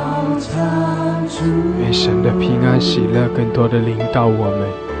愿神的平安喜乐更多的临到我们。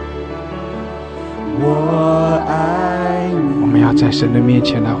我们要在神的面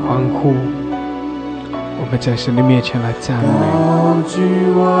前来欢呼，我们在神的面前来赞美，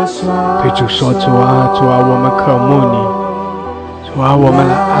对主说：主啊，主啊，我们渴慕你，主啊，我们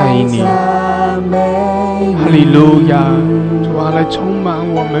来爱你。哈利路亚！主啊，来充满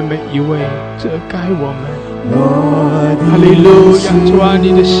我们每一位，遮盖我们。哈利路亚！主啊，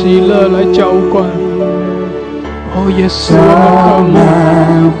你的喜乐来浇灌。哦，耶稣，我们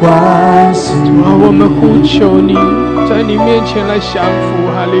渴慕。主啊，我们呼求你，在你面前来降服。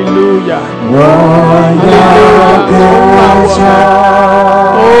哈利路亚！哈利路亚！充满我们。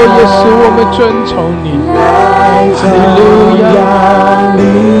哦，耶稣，我们尊崇你。哈利路亚！哈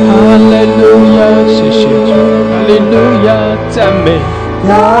利路亚！谢谢主！哈利路亚！赞美！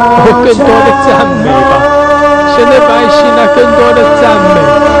哦，更多的赞美吧！神的百姓啊，更多的赞美！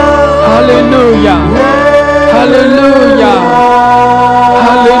哈利路亚！哈利路亚！哈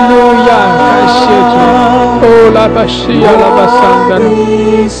利路亚！感谢主！哦，拉巴西亚拉巴桑德拉，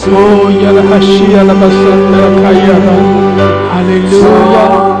哦呀拉哈西亚拉巴桑德拉卡亚拉，哈利路亚！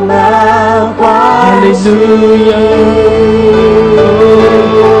哈利路亚！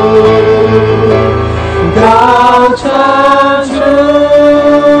高唱主，主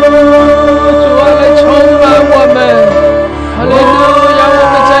啊，来充满我们！哈利路亚！我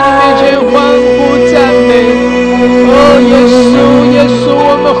们在你面前欢呼赞美。哦，耶稣，耶稣，我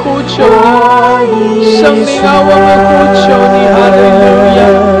们呼求你，圣灵啊，我们呼求你！哈利路亚！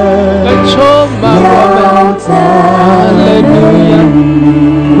来充满我们！哈利路亚！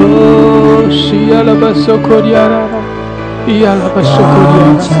哦，西亚拉巴索科利亚拉。Ia la basokoria,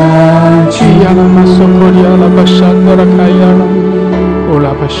 ia la basokoria la basandra kaya,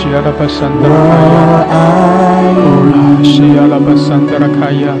 ola basia la basandra kaya, ola sia la basandra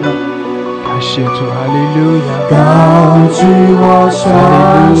kaya. 感谢主，哈利路亚！高举我双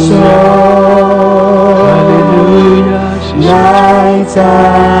手，哈利路亚！谢谢主，来赞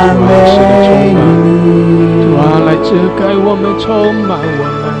美你，主啊，来遮盖我们，充满我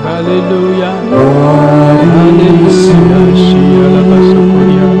们，哈利路亚！我的心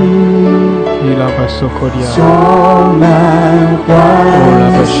充满欢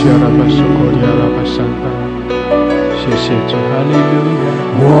喜。谢谢主，哈利路亚！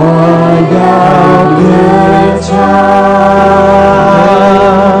我要歌唱，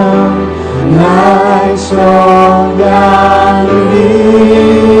来颂扬你。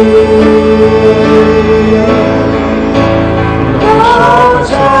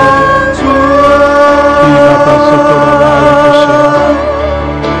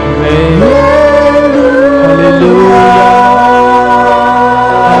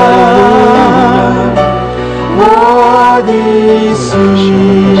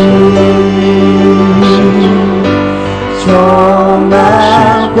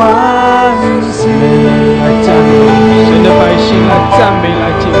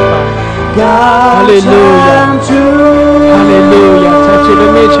哈利路亚，哈利路亚，在主的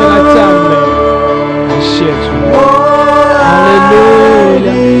面前来赞美，感谢主，哈利路亚，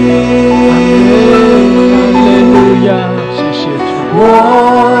哈利路亚，谢谢主，我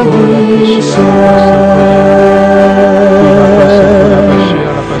一生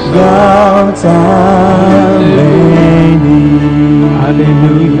要赞美你，哈利路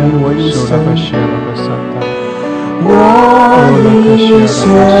亚，我一生。我一生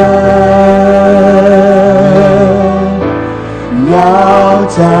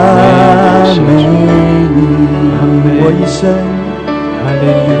赞美你，我一生，哈利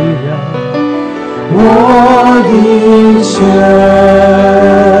路亚，我一生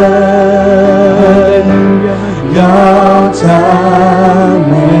要赞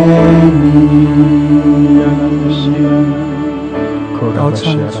美你，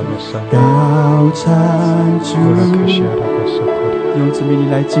高唱主，用这名你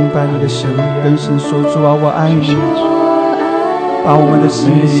来敬拜你的神，跟神说主啊，我爱你。把我们的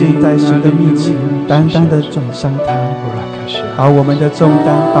心献在神的面前，单单的转向他，把我们的重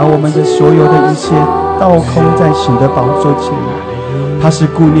担，把我们的所有的一切倒空在神的宝座前。他是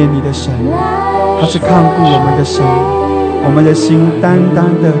顾念你的神，他是看顾我们的神，我们的心单单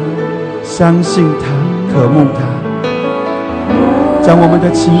的相信他，渴慕他，将我们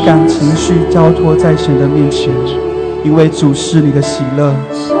的情感情绪交托在神的面前，因为主是你的喜乐，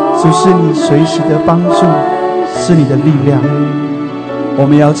主是你随时的帮助，是你的力量。我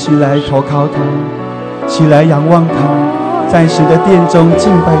们要起来投靠他，起来仰望他，在神的殿中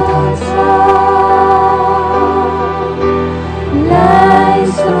敬拜他。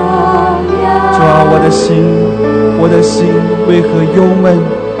主啊，我的心为何忧闷？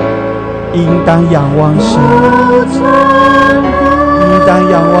应当仰望神，应当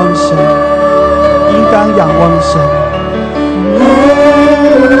仰望神，应当仰望神。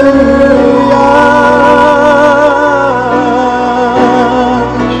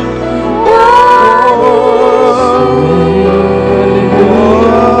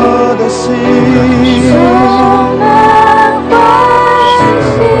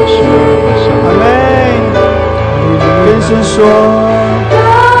说，阿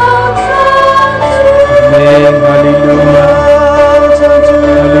门，哈利路亚，哈利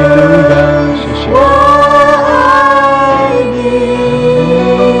路亚，谢谢。我爱你，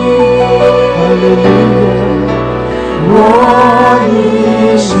哈利路亚，我一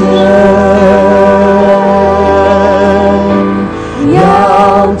生要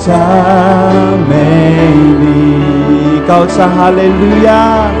赞美你，高唱哈利路亚，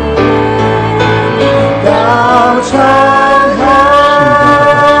高唱。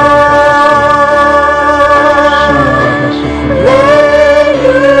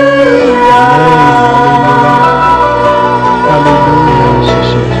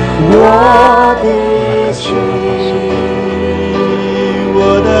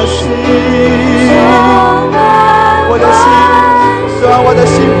我的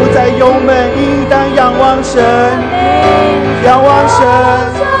心不再忧闷，应当仰望神，仰望神，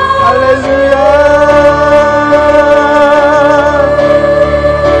哈利路亚。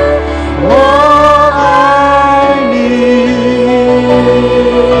我爱你，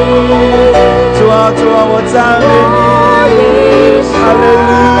主啊，主啊，我赞美你，哈利路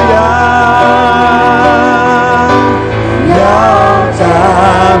亚。要赞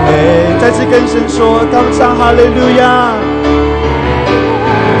美，再次跟神说，高唱哈利路亚。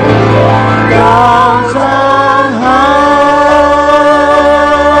高唱哈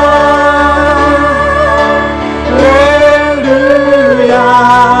利路亚，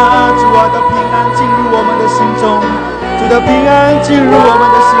主啊的平安进入我们的心中，主的平安进入我们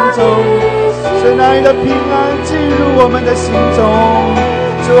的心中，神啊你的平安进入我们的心中，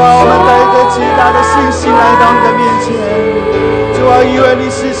主啊我们带着极大的信心来到你的面前，主啊因为你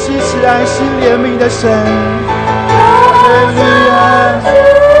是施慈爱施怜悯的神，哈利路亚。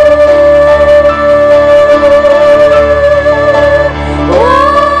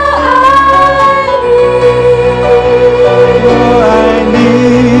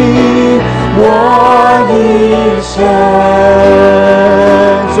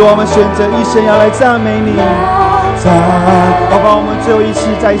主，我们选择一生要来赞美你，好吧，我们最后一次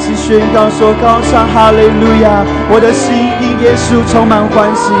再一次宣告说，高唱哈利路亚，我的心因耶稣充满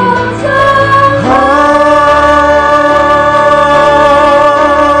欢喜。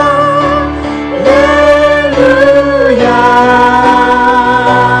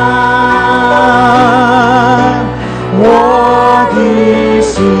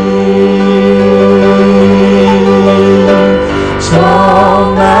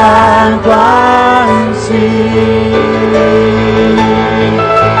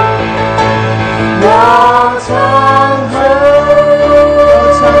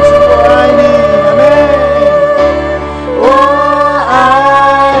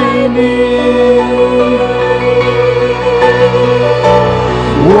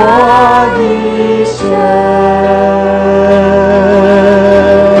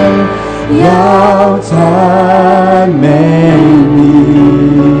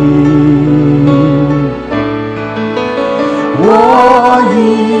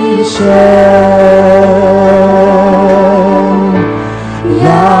要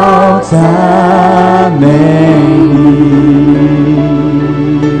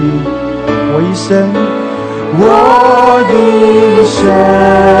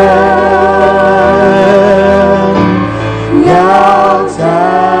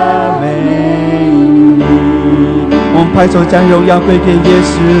拍手，将荣耀归给耶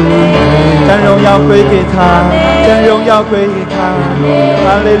稣，将荣耀归给他，将荣耀归给他。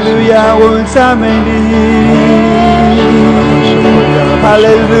哈利路亚，我们赞美你。哈利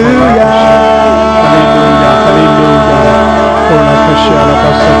路亚，哈利路亚，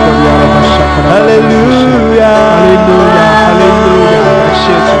哈利路亚，哈利路亚，哈利路亚，感谢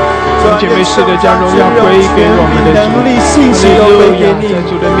主。弟兄姐妹，是的，将荣耀归给我们的主，能力、信心都归给你。在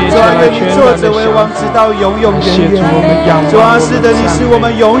主的面前来全然坐着为王，直到永永远远。主啊，是的，你是我们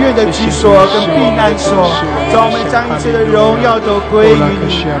永远的居所跟避难所。主啊，我们将一切的荣耀都归于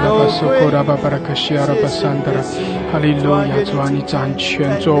你，都归。哈利路亚，主啊，你掌权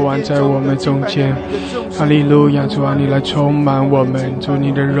做完在我们中间。哈利路亚，主啊，你来充满我们，主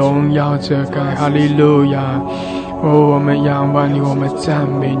你的荣耀遮盖。哈利路亚。我们仰望你，我们赞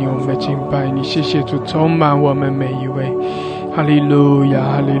美你，我们敬拜你。谢谢主充满我们每一位。哈利路亚，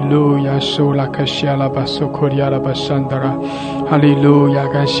哈利路亚，苏拉克西亚拉巴苏库利亚拉巴山达拉。哈利路亚，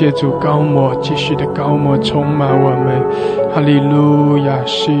感谢主高摩，继续的高摩充满我们。哈利路亚，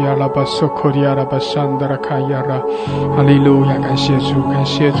西亚拉巴苏库利亚拉巴山达拉卡亚拉。哈利路亚，感谢主，感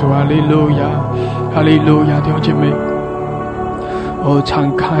谢主，哈利路亚，哈利路亚，弟兄姐妹，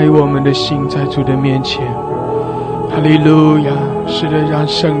敞开我们的心，在主的面前。哈利路亚，是的，让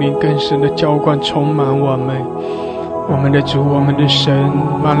圣灵更深的浇灌充满我们，我们的主，我们的神，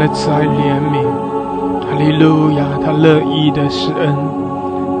满了慈爱怜悯。哈利路亚，他乐意的施恩，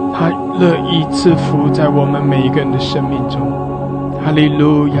他乐意赐福在我们每一个人的生命中。哈利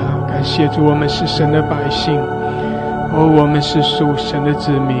路亚，感谢主，我们是神的百姓，我们是属神的子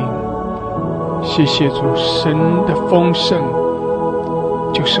民。谢谢主，神的丰盛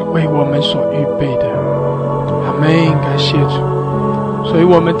就是为我们所预备的。阿们，感谢主，所以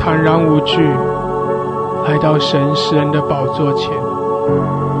我们坦然无惧来到神施恩的宝座前，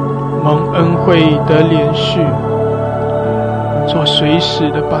蒙恩惠得连续，做随时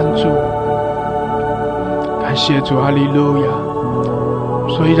的帮助。感谢主，哈利路亚！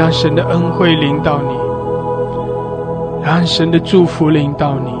所以让神的恩惠临到你，让神的祝福临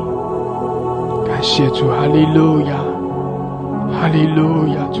到你。感谢主，哈利路亚，哈利路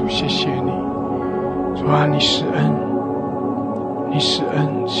亚！主，谢谢你。主啊，你施恩，你施恩，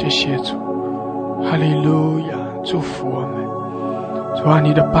谢谢主，哈利路亚，祝福我们。主啊，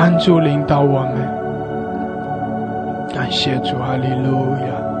你的帮助领导我们，感谢主，哈利路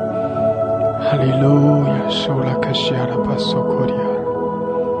亚，哈利路亚，苏拉克西亚拉巴索库里亚，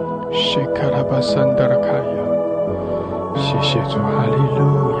谢卡拉巴山达拉卡亚，谢谢主，哈利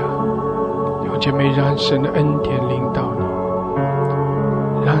路亚。弟兄姐妹，让神的恩典领导你，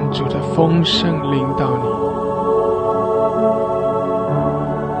让主的丰盛领导你。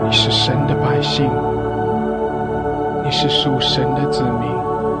你是神的百姓，你是属神的子民，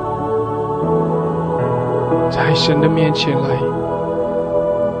在神的面前来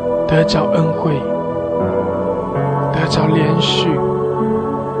得着恩惠，得着连续，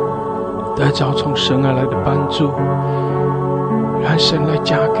得着从神而来的帮助，让神来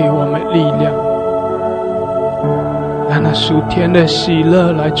加给我们力量，让那属天的喜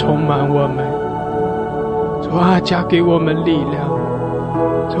乐来充满我们。主啊，加给我们力量，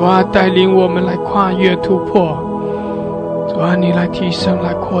主啊，带领我们来跨越突破，主啊，你来提升，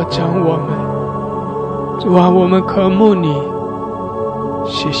来扩张我们。主啊，我们渴慕你，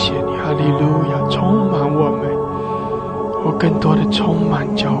谢谢你，哈利路亚，充满我们，更多的充满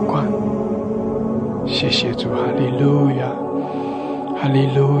浇灌。谢谢主，哈利路亚，哈利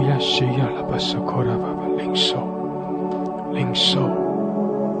路亚，需要了吧，收口了吧，领受，领受。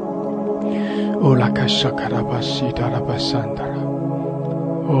乌拉卡沙卡拉巴西达拉巴山达拉，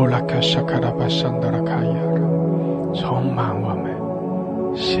乌拉卡沙卡拉巴山达拉卡亚拉，充满我们。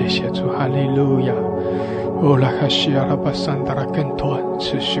谢谢主，哈利路亚。乌拉卡西亚拉巴山达拉，更多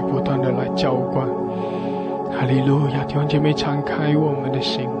持续不断的来浇灌。哈利路亚，弟兄姐妹，敞开我们的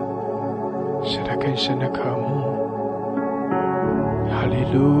心，使得更深的渴慕。哈利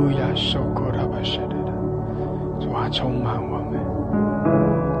路亚，受过拉巴是的，主啊，充满我们，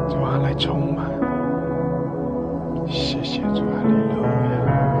主啊，来充满。谢谢主，哈利路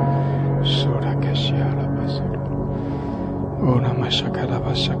亚，受拉卡西亚拉巴是的，乌拉玛沙卡拉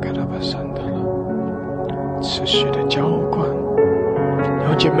巴沙卡拉巴山达拉，持续的浇灌。弟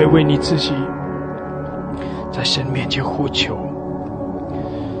兄姐妹，为你自己在神面前呼求，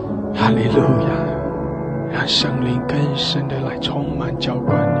哈利路亚，让圣灵更深的来充满浇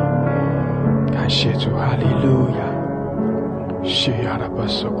灌你。感谢主，哈利路亚，需要了巴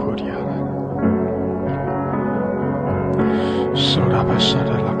索库里亚拉，索拉巴沙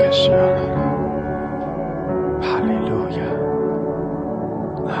的拉卡西亚拉，哈利路亚，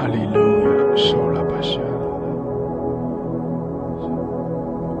哈利路亚，索拉巴沙拉，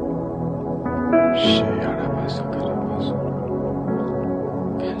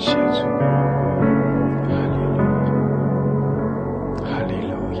感谢主，哈利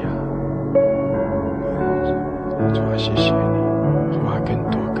路亚，主啊，谢谢你，主啊，更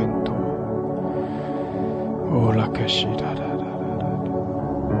多更多，哦，拉克西达达达达达，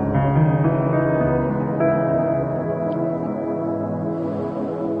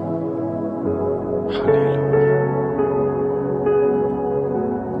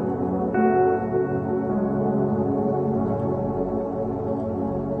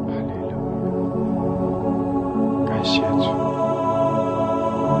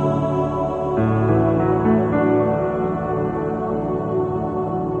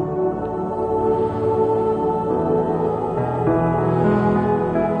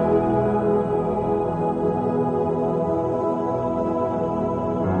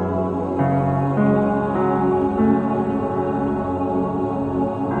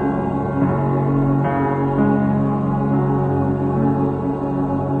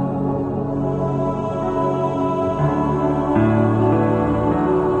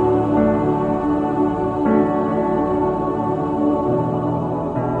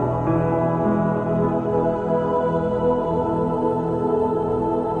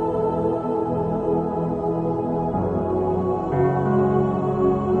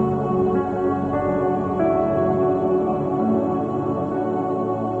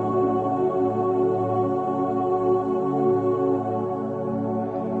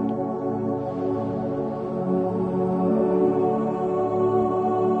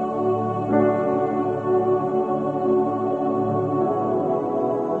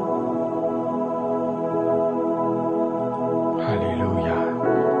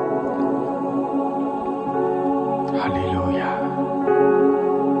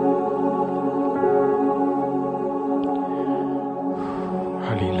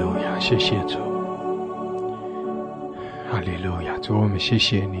哈利路亚。谢谢主，哈利路亚！主，我们谢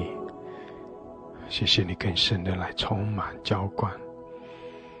谢你，谢谢你更深的来充满浇灌，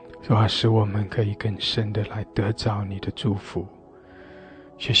主啊，使我们可以更深的来得着你的祝福。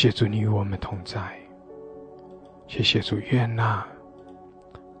谢谢主，你与我们同在。谢谢主，悦纳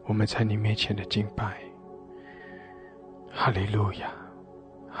我们在你面前的敬拜。哈利路亚，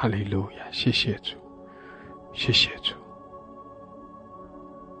哈利路亚！谢谢主，谢谢主。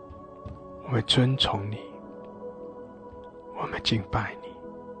我们尊崇你，我们敬拜你，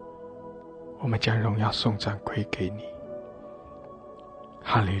我们将荣耀颂赞归给你。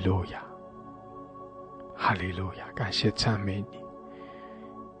哈利路亚，哈利路亚！感谢赞美你，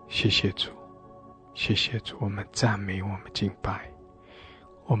谢谢主，谢谢主，我们赞美，我们敬拜，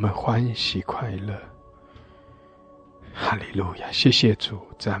我们欢喜快乐。哈利路亚！谢谢主，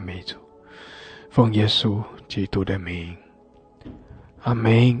赞美主，奉耶稣基督的名。阿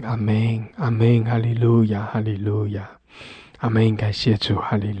们，阿们，阿们，哈利路亚，哈利路亚，阿们，感谢主，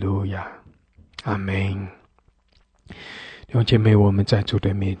哈利路亚，阿们。弟兄姐妹，我们在主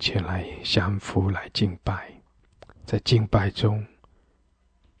的面前来降服，来敬拜，在敬拜中，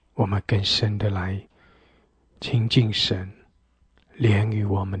我们更深的来亲近神，连于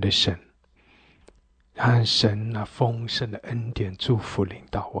我们的神，让神那丰盛的恩典祝福领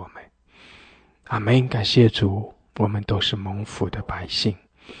导我们。阿们，感谢主，我们都是蒙福的百姓，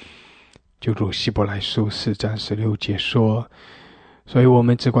就如希伯来书4章16节说，所以我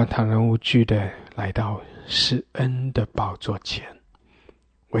们只管坦然无惧的来到施恩的宝座前，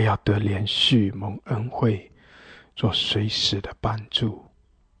为要得连续蒙恩惠，做随时的帮助。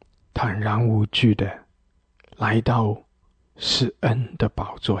坦然无惧的来到施恩的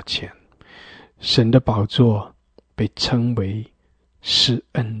宝座前，神的宝座被称为施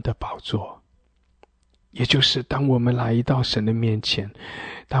恩的宝座。也就是当我们来到神的面前，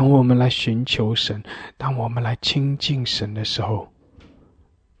当我们来寻求神，当我们来亲近神的时候，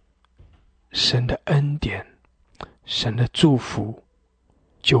神的恩典，神的祝福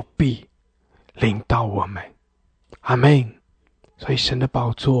就必临到我们。阿们。所以神的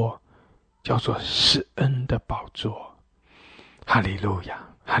宝座叫做施恩的宝座。哈利路亚，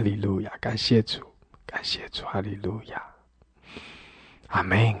哈利路亚，感谢主，感谢主，哈利路亚。阿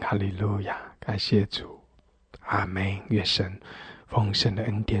们，哈利路亚，感谢主。阿们，愿神丰盛的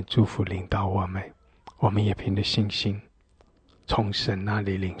恩典祝福领导我们，我们也凭着信心从神那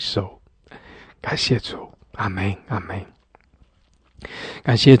里领受。感谢主，阿们，阿们。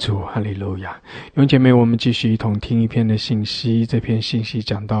感谢主，哈利路亚。弟兄姐妹，我们继续一同听一篇的信息。这篇信息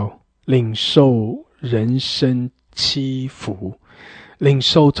讲到领受人生7福，领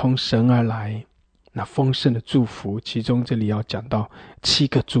受从神而来那丰盛的祝福，其中这里要讲到7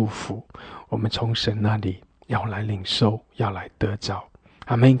个祝福，我们从神那里要来领受，要来得着。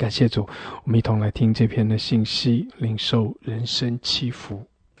阿们，感谢主。我们一同来听这篇的信息，领受人生7福。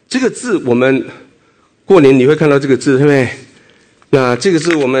这个字我们过年你会看到这个字，对不对？那这个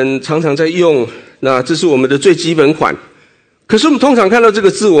字我们常常在用，那这是我们的最基本款。可是我们通常看到这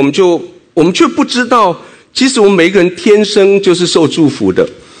个字，我们却不知道，其实我们每一个人天生就是受祝福的。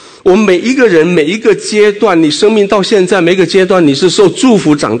我们每一个人每一个阶段，你生命到现在每一个阶段，你是受祝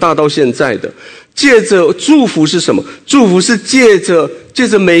福长大到现在的。借着祝福是什么？祝福是借着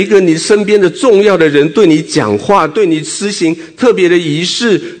每一个你身边的重要的人对你讲话，对你施行特别的仪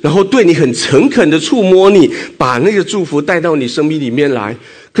式，然后对你很诚恳的触摸你，把那个祝福带到你生命里面来。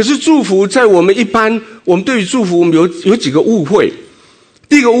可是祝福在我们对于祝福我们有几个误会。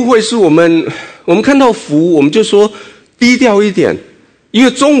第一个误会是我们看到福，我们就说低调一点。因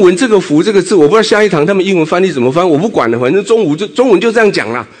为中文这个福这个字，我不知道下一堂他们英文翻译怎么翻，我不管了，反正中文就这样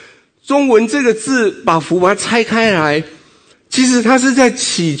讲啦。中文这个字把福把它拆开来，其实它是在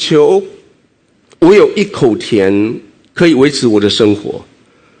祈求我有一口田可以维持我的生活。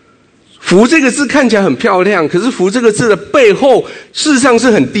福这个字看起来很漂亮，可是福这个字的背后事实上是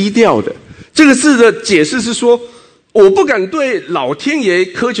很低调的。这个字的解释是说，我不敢对老天爷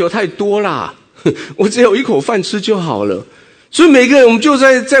苛求太多啦，我只有一口饭吃就好了。所以每个人我们就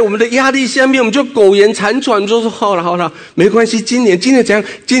在我们的压力下面，我们就苟延残喘，就说好了，没关系，今年怎样？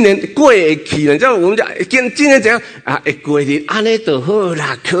今年过会去了，你知道我们讲今年怎样啊？过去安尼就好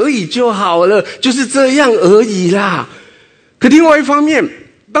啦，可以就好了，就是这样而已啦。可另外一方面，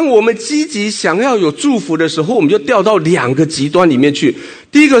当我们积极想要有祝福的时候，我们就掉到两个极端里面去。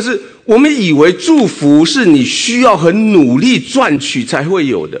第一个是我们以为祝福是你需要很努力赚取才会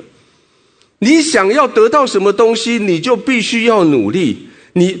有的。你想要得到什么东西，你就必须要努力。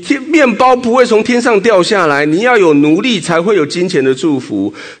面包不会从天上掉下来，你要有努力才会有金钱的祝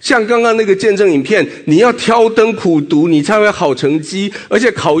福。像刚刚那个见证影片，你要挑灯苦读，你才会有好成绩，而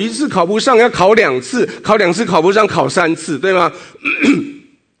且考一次考不上要考2次，考2次考不上考3次，对吗？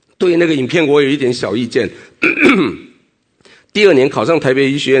对那个影片我有一点小意见。第2年考上台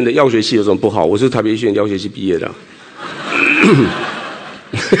北医学院的药学系有什么不好？我是台北医学院药学系毕业的。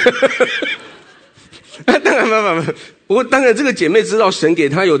当然不过当然这个姐妹知道神给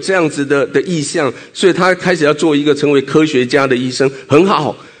她有这样子的意向，所以她开始要做一个成为科学家的医生，很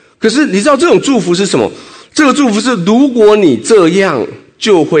好。可是你知道这种祝福是什么？这个祝福是如果你这样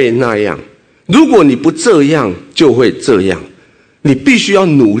就会那样，如果你不这样就会这样，你必须要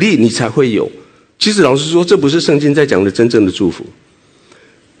努力你才会有。其实老实说，这不是圣经在讲的真正的祝福。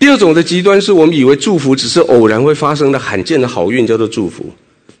第二种的极端是我们以为祝福只是偶然会发生的罕见的好运，叫做祝福。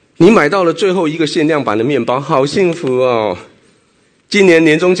你买到了最后一个限量版的面包，好幸福哦！今年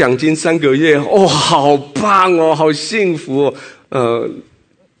年终奖金3个月，哦，好棒哦，好幸福哦！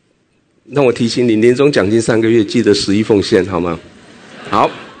让我提醒你，年终奖金3个月，记得11奉献好吗？好。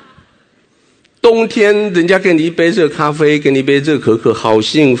冬天人家给你一杯热咖啡，给你一杯热可可，好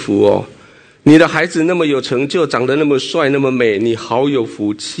幸福哦！你的孩子那么有成就，长得那么帅，那么美，你好有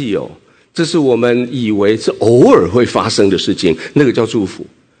福气哦！这是我们以为是偶尔会发生的事情，那个叫祝福。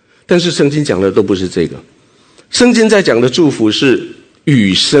但是圣经讲的都不是这个，圣经在讲的祝福是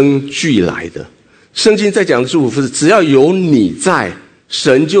与生俱来的。圣经在讲的祝福是只要有你在，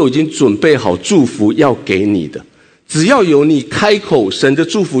神就已经准备好祝福要给你的。只要有你开口，神的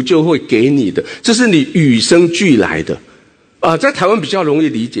祝福就会给你的，这是你与生俱来的。在台湾比较容易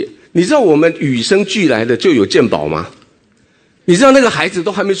理解。你知道我们与生俱来的就有健保吗？你知道那个孩子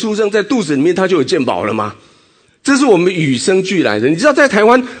都还没出生，在肚子里面他就有健保了吗？这是我们与生俱来的。你知道在台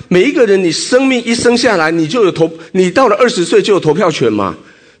湾每一个人，你生命一生下来，你到了20岁就有投票权吗？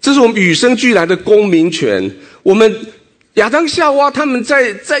这是我们与生俱来的公民权。我们亚当夏娃他们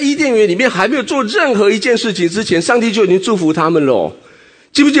在伊甸园里面还没有做任何一件事情之前，上帝就已经祝福他们了哦。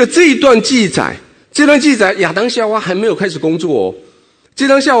记不记得这一段记载？这段记载亚当夏娃还没有开始工作哦。这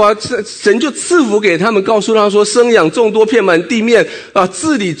段夏娃神就赐福给他们，告诉他说：生养众多，遍满地面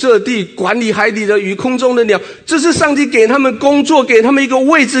治理这地，管理海里的鱼，空中的鸟。这是上帝给他们工作，给他们一个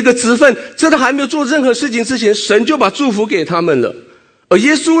位置，一个职分。在他还没有做任何事情之前，神就把祝福给他们了。而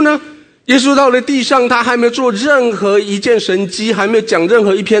耶稣呢？耶稣到了地上，他还没有做任何一件神迹，还没有讲任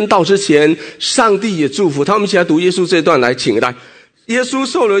何一篇道之前，上帝也祝福他。我们一起来读耶稣这段，来，请来。耶稣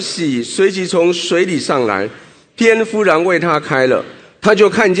受了洗，随即从水里上来，天忽然为他开了。他就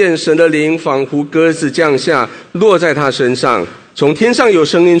看见神的灵仿佛鸽子降下，落在他身上。从天上有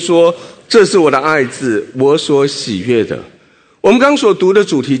声音说：这是我的爱子，我所喜悦的。我们刚所读的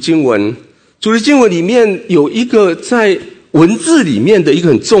主题经文里面有一个在文字里面的一个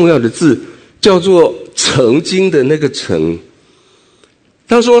很重要的字，叫做曾经的那个曾。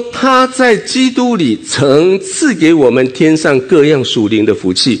他说他在基督里曾赐给我们天上各样属灵的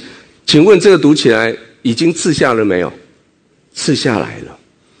福气。请问这个读起来已经赐下了没有？赐下来了。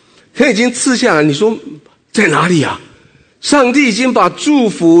他已经赐下来，你说在哪里啊？上帝已经把祝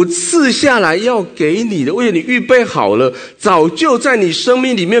福赐下来要给你的，为你预备好了，早就在你生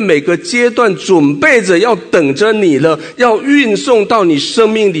命里面每个阶段准备着要等着你了，要运送到你生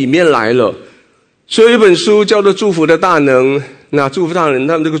命里面来了。所以有一本书叫做《祝福的大能》，那祝福大能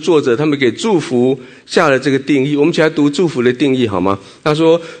他们这个作者，他们给祝福下了这个定义，我们一起来读祝福的定义好吗？他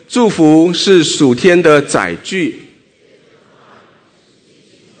说，祝福是属天的载具，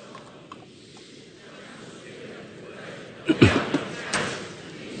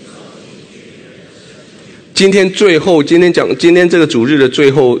今天这个主日的最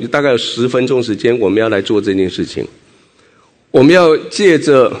后大概有10分钟时间，我们要来做这件事情。我们要借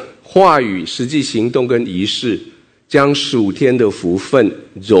着话语、实际行动跟仪式，将属天的福分、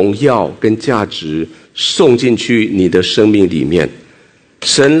荣耀跟价值送进去你的生命里面。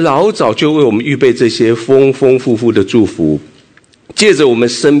神老早就为我们预备这些丰丰富富的祝福，借着我们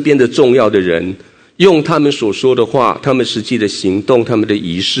身边的重要的人，用他们所说的话、他们实际的行动、他们的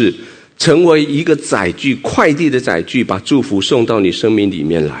仪式，成为一个载具，快递的载具，把祝福送到你生命里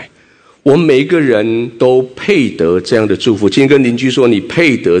面来。我们每一个人都配得这样的祝福。今天跟邻居说，你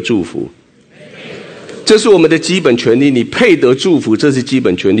配得祝福，这是我们的基本权利。你配得祝福，这是基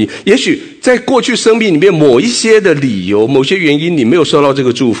本权利。也许在过去生命里面某一些的理由、某些原因，你没有收到这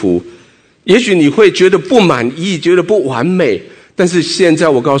个祝福，也许你会觉得不满意，觉得不完美。但是现在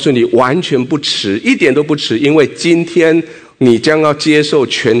我告诉你，完全不迟，一点都不迟，因为今天你将要接受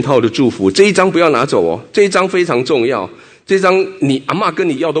全套的祝福。这一张不要拿走哦，这一张非常重要。这张你阿嬷跟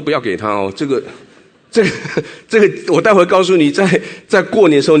你要都不要给他哦。这个，我待会告诉你，在过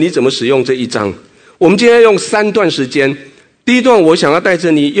年的时候你怎么使用这一张。我们今天用3段时间。第一段，我想要带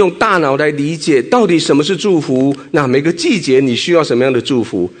着你用大脑来理解到底什么是祝福，那每个季节你需要什么样的祝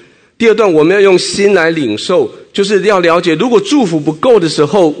福。第二段，我们要用心来领受，就是要了解，如果祝福不够的时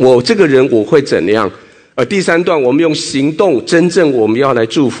候，我这个人我会怎样。第3段，我们用行动，真正我们要来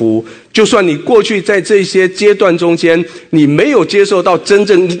祝福。就算你过去在这些阶段中间，你没有接受到真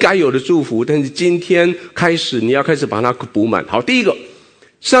正应该有的祝福，但是今天开始，你要开始把它补满。好，第一个，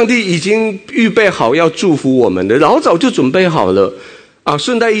上帝已经预备好要祝福我们的，老早就准备好了啊。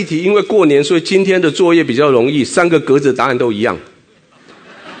顺带一提，因为过年，所以今天的作业比较容易，3个格子答案都一样。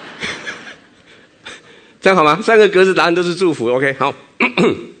这样好吗？3个格子答案都是祝福 ，OK， 好。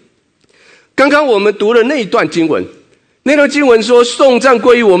刚刚我们读了那段经文，那段经文说，颂赞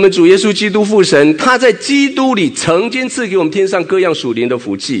归于我们主耶稣基督父神，他在基督里曾经赐给我们天上各样属灵的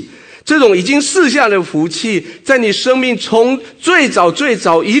福气。这种已经赐下的福气，在你生命从最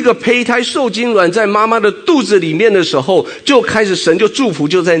早一个胚胎受精卵在妈妈的肚子里面的时候，就开始神就祝福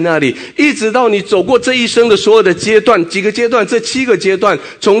就在那里，一直到你走过这一生的所有的阶段，几个阶段，这7个阶段，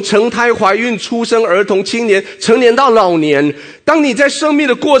从成胎、怀孕、出生、儿童、青年、成年到老年。当你在生命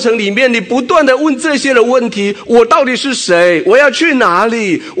的过程里面，你不断的问这些的问题：我到底是谁？我要去哪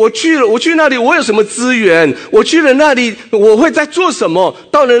里？我去那里，我有什么资源？我去了那里，我会在做什么？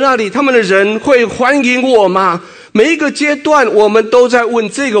到了那里，他们的人会欢迎我吗？每一个阶段我们都在问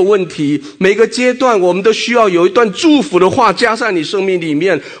这个问题，每个阶段我们都需要有一段祝福的话加上你生命里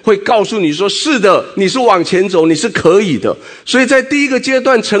面，会告诉你说，是的，你是往前走，你是可以的。所以在第一个阶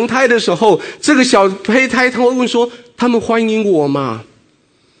段成胎的时候，这个小胚胎他会问说，他们欢迎我吗？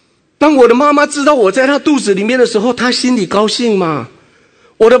当我的妈妈知道我在她肚子里面的时候，她心里高兴吗？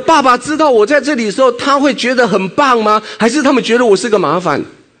我的爸爸知道我在这里的时候，他会觉得很棒吗？还是他们觉得我是个麻烦？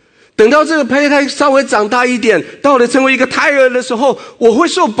等到这个胚胎稍微长大一点，到了成为一个胎儿的时候，我会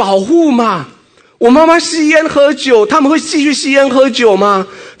受保护吗？我妈妈吸烟喝酒，他们会继续吸烟喝酒吗？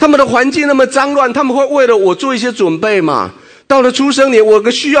他们的环境那么脏乱，他们会为了我做一些准备吗？到了出生年，我有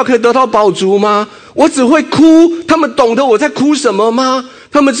个需要可以得到饱足吗？我只会哭，他们懂得我在哭什么吗？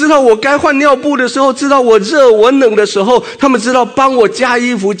他们知道我该换尿布的时候，知道我热我冷的时候，他们知道帮我加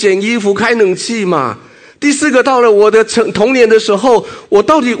衣服、剪衣服、开冷气吗？第4个，到了我的童年的时候，我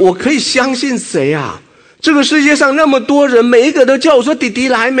到底我可以相信谁啊？这个世界上那么多人，每一个都叫我说弟弟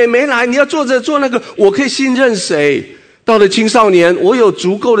来，妹妹来，你要做这做那个，我可以信任谁？到了青少年，我有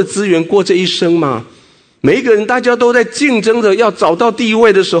足够的资源过这一生吗？每一个人大家都在竞争着要找到地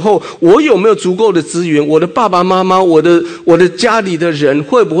位的时候，我有没有足够的资源？我的爸爸妈妈，我的家里的人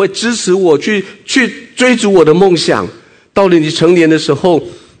会不会支持我去追逐我的梦想？到了你成年的时候，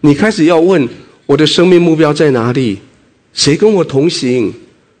你开始要问，我的生命目标在哪里？谁跟我同行？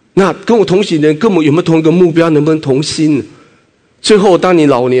那跟我同行的人跟我有没有同一个目标？能不能同心？最后当你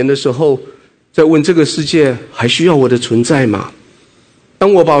老年的时候，再问这个世界还需要我的存在吗？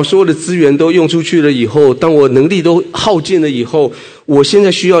当我把所有的资源都用出去了以后，当我能力都耗尽了以后，我现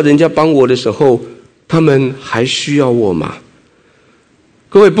在需要人家帮我的时候，他们还需要我吗？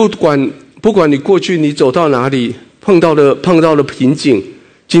各位，不管你过去你走到哪里，碰到了瓶颈，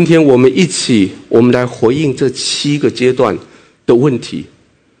今天我们来回应这7个阶段的问题。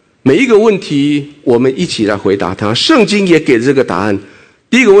每一个问题我们一起来回答它。圣经也给这个答案。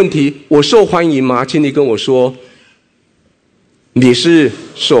第一个问题，我受欢迎吗？请你跟我说，你是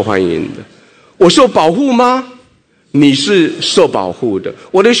受欢迎的。我受保护吗？你是受保护的。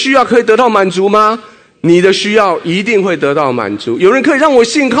我的需要可以得到满足吗？你的需要一定会得到满足。有人可以让我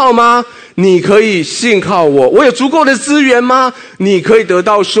信靠吗？你可以信靠我。我有足够的资源吗？你可以得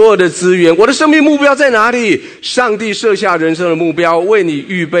到所有的资源。我的生命目标在哪里？上帝设下人生的目标，为你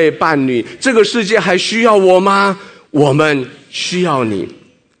预备伴侣。这个世界还需要我吗？我们需要你。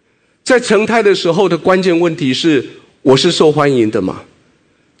在成胎的时候的关键问题是，我是受欢迎的吗？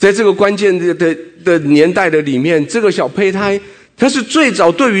在这个关键的年代的里面，这个小胚胎他是最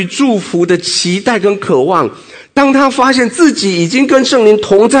早对于祝福的期待跟渴望。当他发现自己已经跟圣灵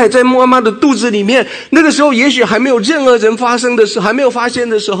同在，在妈妈的肚子里面，那个时候也许还没有任何人还没有发现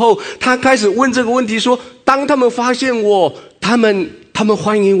的时候，他开始问这个问题说，当他们发现我，他们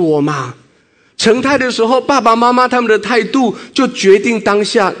欢迎我吗？成胎的时候，爸爸妈妈他们的态度就决定当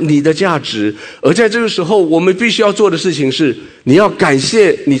下你的价值。而在这个时候，我们必须要做的事情是，你要感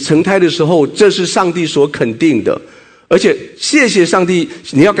谢你成胎的时候，这是上帝所肯定的。而且谢谢上帝，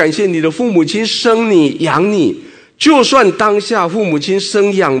你要感谢你的父母亲生你养你，就算当下父母亲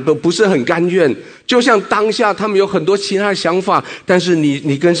生养的不是很甘愿，就像当下他们有很多其他的想法，但是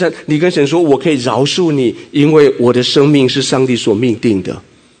你跟神说，我可以饶恕你，因为我的生命是上帝所命定的。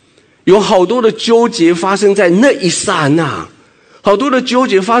有好多的纠结发生在那一刹那，好多的纠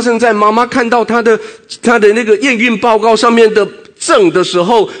结发生在妈妈看到她的那个验孕报告上面的证的时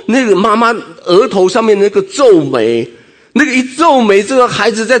候，那个妈妈额头上面那个皱眉，那个一皱眉，这个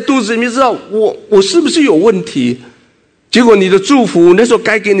孩子在肚子里面知道我是不是有问题？结果你的祝福，那时候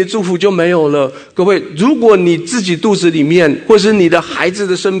该给你的祝福就没有了。各位，如果你自己肚子里面，或是你的孩子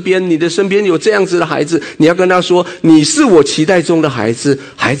的身边，你的身边有这样子的孩子，你要跟他说，你是我期待中的孩子，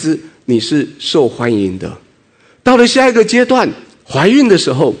孩子你是受欢迎的。到了下一个阶段，怀孕的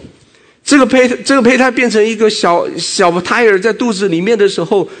时候，这个胚胎变成一个小胎儿在肚子里面的时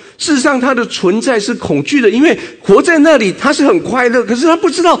候，事实上它的存在是恐惧的，因为活在那里它是很快乐，可是他不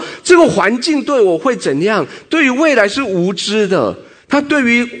知道这个环境对我会怎样，对于未来是无知的。他对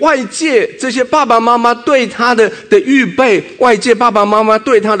于外界这些爸爸妈妈对他的预备，外界爸爸妈妈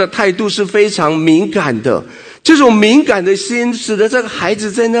对他的态度是非常敏感的。这种敏感的心使得这个孩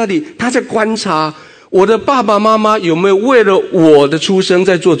子在那里，他在观察我的爸爸妈妈有没有为了我的出生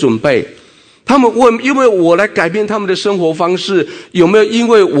在做准备，他们因为我来改变他们的生活方式，有没有因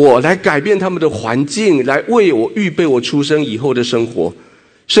为我来改变他们的环境，来为我预备我出生以后的生活。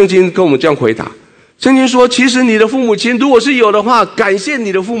圣经跟我们这样回答，圣经说，其实你的父母亲如果是有的话，感谢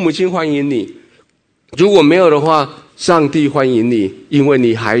你的父母亲欢迎你，如果没有的话，上帝欢迎你，因为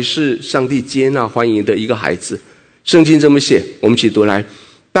你还是上帝接纳欢迎的一个孩子。圣经这么写，我们一起读来。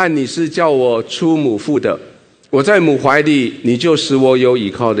但你是叫我出母腹的，我在母怀里，你就使我有倚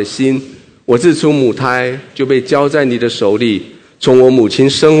靠的心。我自出母胎就被交在你的手里，从我母亲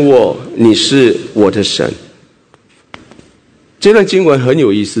生我，你是我的神。这段经文很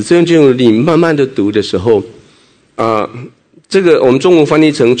有意思，这段经文你慢慢的读的时候，这个我们中文翻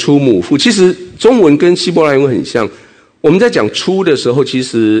译成出母腹，其实中文跟希伯来文很像。我们在讲出的时候，其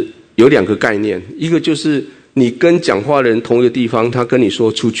实有2个概念，一个就是你跟讲话的人同一个地方，他跟你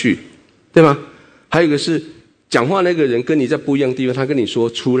说出去，对吗？还有一个是讲话那个人跟你在不一样的地方，他跟你说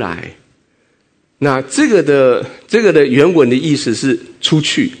出来。那这个的原文的意思是出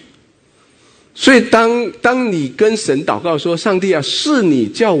去。所以当你跟神祷告说，上帝啊，是你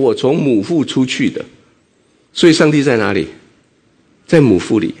叫我从母腹出去的，所以上帝在哪里？在母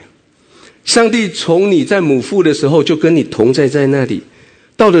腹里。上帝从你在母腹的时候就跟你同在在那里，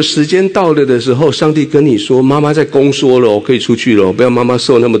到了时间到了的时候，上帝跟你说，妈妈在宫缩了，可以出去了，不要妈妈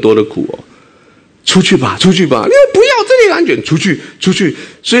受那么多的苦哦，出去吧，出去吧，你不要这里安全，出去，出去。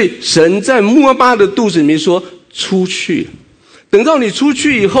所以神在妈妈的肚子里面说出去。等到你出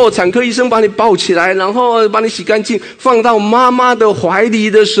去以后，产科医生把你抱起来，然后把你洗干净，放到妈妈的怀里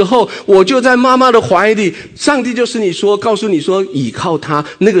的时候，我就在妈妈的怀里。上帝就是你说，告诉你说，倚靠她，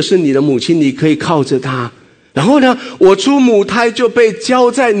那个是你的母亲，你可以靠着她。然后呢，我出母胎就被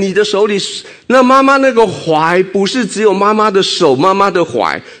交在你的手里。那妈妈那个怀不是只有妈妈的手，妈妈的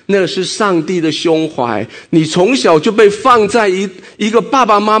怀，那是上帝的胸怀。你从小就被放在一个爸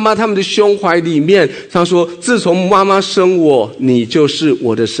爸妈妈他们的胸怀里面。他说，自从妈妈生我，你就是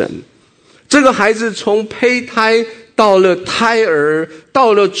我的神。这个孩子从胚胎到了胎儿，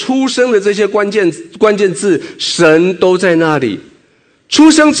到了出生的这些关键字，神都在那里。出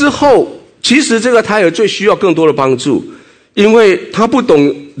生之后，其实这个胎儿最需要更多的帮助，因为他不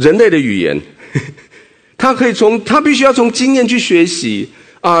懂人类的语言，他必须要从经验去学习。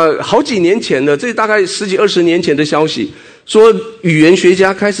好几年前的，这大概10几20年前的消息，说语言学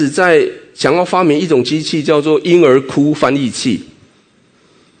家开始在想要发明一种机器，叫做婴儿哭翻译器。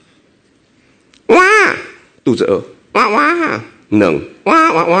哇，肚子饿，哇哇冷，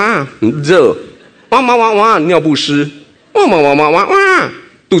哇哇哇热，哇哇哇哇尿不湿，哇哇哇哇哇哇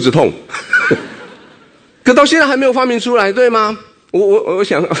肚子痛。可到现在还没有发明出来，对吗？我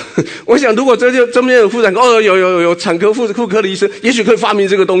想，如果这边有妇产科，有产科、妇科的医生，也许可以发明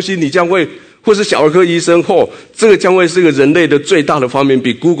这个东西，你将会，或是小儿科医生，这个将会是个人类的最大的发明，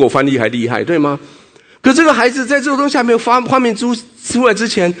比 Google 翻译还厉害，对吗？可这个孩子在这个东西还没有发明出来之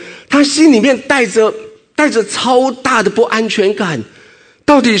前，他心里面带着超大的不安全感。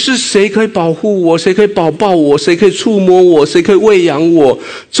到底是谁可以保护我？谁可以抱抱我？谁可以触摸我？谁可以喂养我？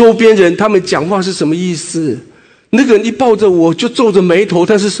周边人他们讲话是什么意思？那个人一抱着我就皱着眉头，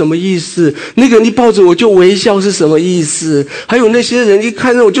他是什么意思？那个人一抱着我就微笑是什么意思？还有那些人一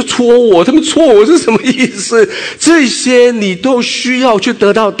看到我就戳我，他们戳我是什么意思？这些你都需要去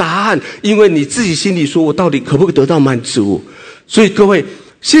得到答案，因为你自己心里说我到底可不可以得到满足？所以各位，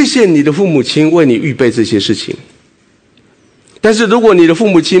谢谢你的父母亲为你预备这些事情。但是如果你的父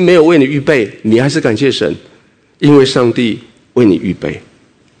母亲没有为你预备，你还是感谢神，因为上帝为你预备。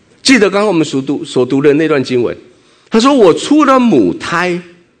记得刚刚我们所读的那段经文，他说我出了母胎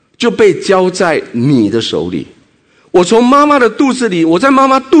就被交在你的手里，我从妈妈的肚子里，我在妈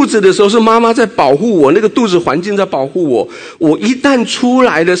妈肚子的时候是妈妈在保护我，那个肚子环境在保护我，我一旦出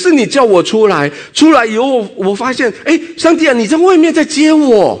来了，是你叫我出来以后我发现，上帝啊，你在外面在接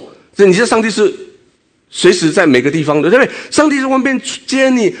我，你知道上帝是随时在每个地方的，对不对？上帝在外面接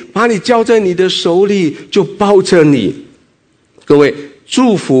你，把你交在你的手里，就抱着你。各位，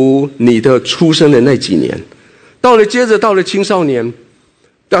祝福你的出生的那几年。接着到了青少年，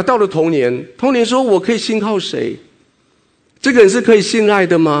到了童年说我可以信靠谁？这个人是可以信赖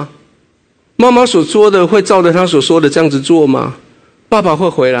的吗？妈妈所说的会照着他所说的这样子做吗？爸爸会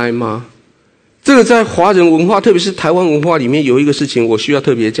回来吗？这个在华人文化，特别是台湾文化里面有一个事情我需要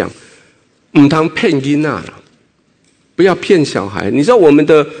特别讲，不能骗囡仔啦，不要骗小孩。你知道我们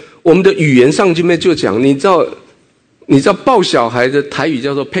的语言上这边就讲，你知道抱小孩的台语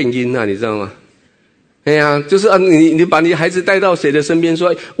叫做骗囡仔，你知道吗？就是你把你孩子带到谁的身边，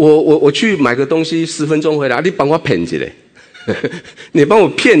说我去买个东西10分钟回来，你帮我骗一下，你帮我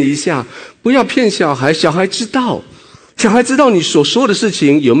骗一下，不要骗小孩。小孩知道你所说的事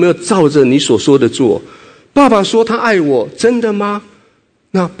情有没有照着你所说的做。爸爸说他爱我，真的吗？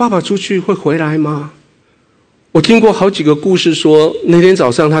那爸爸出去会回来吗？我听过好几个故事说，那天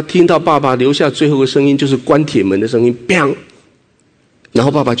早上他听到爸爸留下最后的声音，就是关铁门的声音，砰，然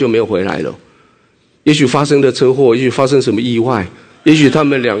后爸爸就没有回来了。也许发生了车祸，也许发生什么意外，也许他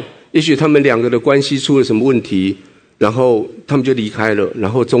们两个的关系出了什么问题，然后他们就离开了，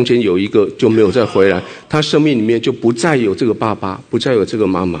然后中间有一个就没有再回来，他生命里面就不再有这个爸爸，不再有这个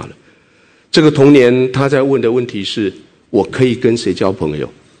妈妈了。这个童年他在问的问题是，我可以跟谁交朋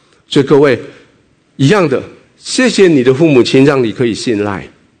友？所以各位，一样的，谢谢你的父母亲让你可以信赖，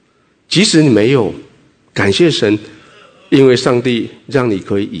即使你没有，感谢神，因为上帝让你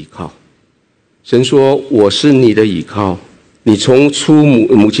可以依靠。神说我是你的倚靠，你从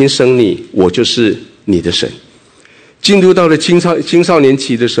母亲生你，我就是你的神。进入到了青少年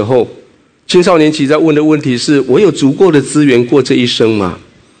期的时候，青少年期在问的问题是，我有足够的资源过这一生吗？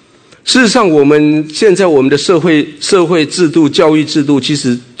事实上现在我们的社会制度、教育制度其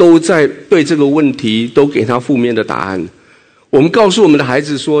实都在对这个问题都给他负面的答案。我们告诉我们的孩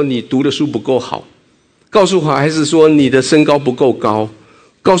子说，你读的书不够好，告诉孩子说你的身高不够高，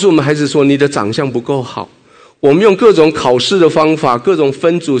告诉我们孩子说你的长相不够好。我们用各种考试的方法，各种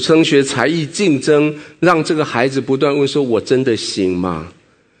分组升学才艺竞争，让这个孩子不断问说，我真的行吗？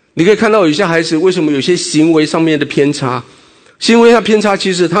你可以看到有些孩子为什么有些行为上面的偏差，行为上偏差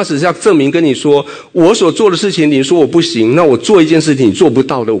其实他只是要证明跟你说，我所做的事情你说我不行，那我做一件事情你做不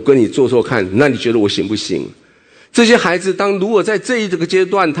到的，我跟你做做看，那你觉得我行不行？这些孩子如果在这个阶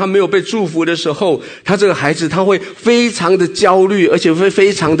段他没有被祝福的时候，他这个孩子他会非常的焦虑，而且会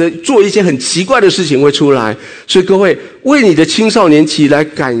非常的做一些很奇怪的事情会出来。所以各位，为你的青少年期来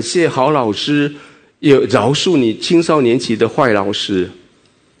感谢好老师，也饶恕你青少年期的坏老师。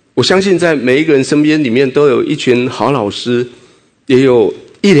我相信在每一个人身边里面都有一群好老师，也有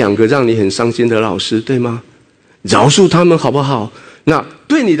1-2个让你很伤心的老师，对吗？饶恕他们好不好？那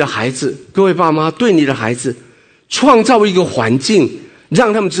对你的孩子，各位爸妈，对你的孩子创造一个环境，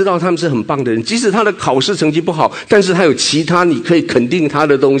让他们知道他们是很棒的人，即使他的考试成绩不好，但是他有其他你可以肯定他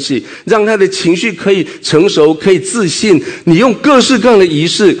的东西，让他的情绪可以成熟，可以自信。你用各式各样的仪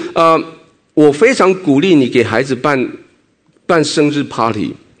式，我非常鼓励你给孩子办生日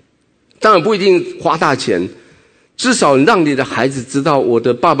party， 当然不一定花大钱，至少让你的孩子知道我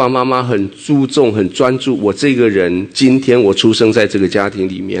的爸爸妈妈很注重很专注我这个人，今天我出生在这个家庭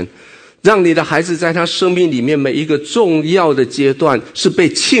里面，让你的孩子在他生命里面每一个重要的阶段是被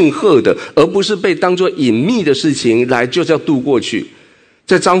庆贺的，而不是被当作隐秘的事情来就是要度过去。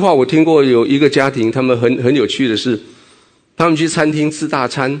在彰化我听过有一个家庭，他们很有趣的是，他们去餐厅吃大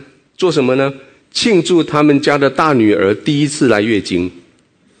餐，做什么呢？庆祝他们家的大女儿第一次来月经。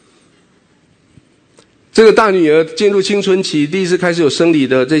这个大女儿进入青春期，第一次开始有生理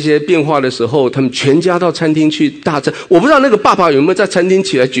的这些变化的时候，他们全家到餐厅去大餐。我不知道那个爸爸有没有在餐厅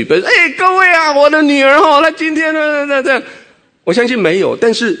起来举杯，各位啊，我的女儿她今天这，我相信没有。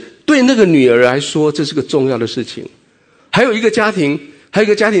但是对那个女儿来说，这是个重要的事情。还有一个家庭，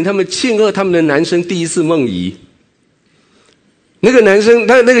他们庆贺他们的男生第一次梦遗。那个男生，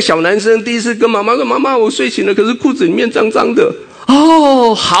那个小男生第一次跟妈妈说：“妈妈，我睡醒了，可是裤子里面脏脏的。”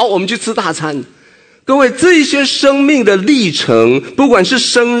哦，好，我们去吃大餐。各位，这些生命的历程，不管是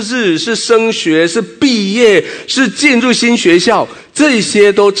生日、是升学、是毕业、是进入新学校，这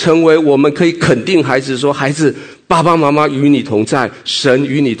些都成为我们可以肯定孩子说：“孩子，爸爸妈妈与你同在，神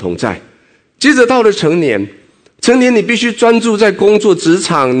与你同在。”接着到了成年你必须专注在工作、职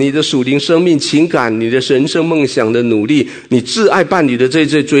场、你的属灵生命、情感、你的人生梦想的努力、你挚爱伴侣的这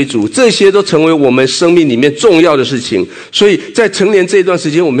追逐，这些都成为我们生命里面重要的事情。所以在成年这一段时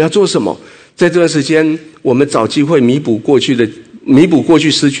间，我们要做什么？在这段时间，我们找机会弥补过去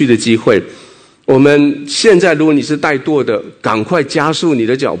失去的机会。我们现在，如果你是怠惰的，赶快加速你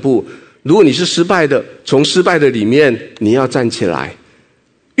的脚步；如果你是失败的，从失败的里面你要站起来。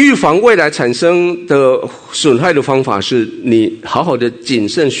预防未来产生的损害的方法是你好好的谨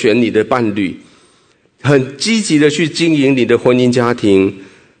慎选你的伴侣，很积极的去经营你的婚姻家庭，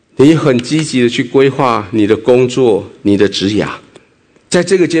你很积极的去规划你的工作、你的职涯。在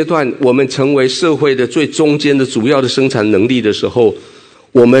这个阶段，我们成为社会的最中间的主要的生产能力的时候，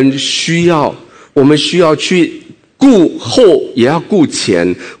我们需要去顾后也要顾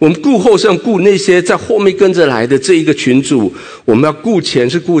前。我们顾后是要顾那些在后面跟着来的这一个群组，我们要顾前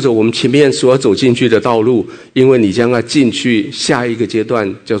是顾着我们前面所要走进去的道路，因为你将要进去下一个阶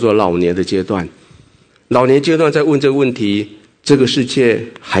段，叫做老年的阶段。老年阶段在问这个问题：这个世界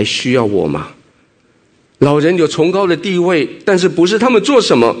还需要我吗？老人有崇高的地位，但是不是他们做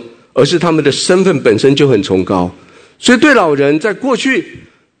什么，而是他们的身份本身就很崇高。所以对老人，在过去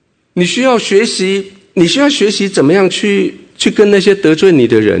你需要学习怎么样去跟那些得罪你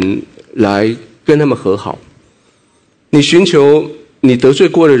的人来跟他们和好。你寻求你得罪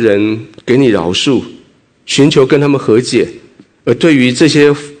过的人给你饶恕，寻求跟他们和解。而对于这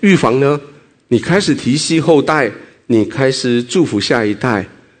些预防呢，你开始提携后代，你开始祝福下一代。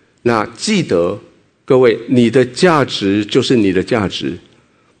那记得各位，你的价值就是你的价值，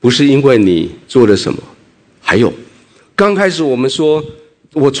不是因为你做了什么。还有，刚开始我们说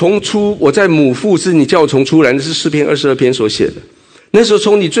我在母腹是你叫我从出来，那是诗篇22篇所写的。那时候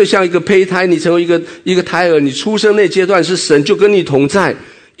从你最像一个胚胎，你成为一个胎儿，你出生那阶段是神就跟你同在，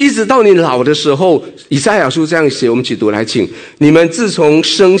一直到你老的时候。以赛亚书这样写，我们一起读来，请：你们自从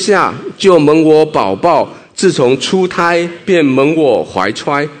生下就蒙我宝宝，自从出胎便蒙我怀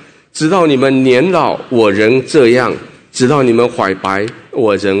揣，直到你们年老我仍这样，直到你们怀白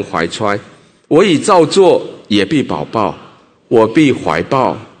我仍怀揣。我已造作也必保抱，我必怀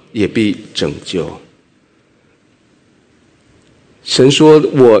抱也必拯救。神说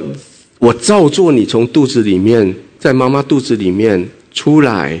我造作你从肚子里面，在妈妈肚子里面出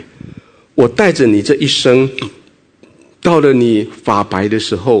来，我带着你这一生，到了你发白的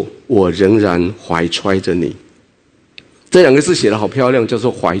时候，我仍然怀揣着你。这两个字写得好漂亮，叫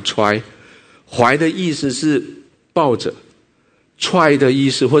做怀揣。怀的意思是抱着，揣的意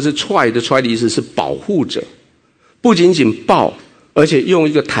思，或是揣的意思是保护着。不仅仅抱，而且用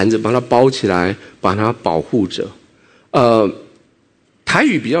一个毯子把它包起来，把它保护着。台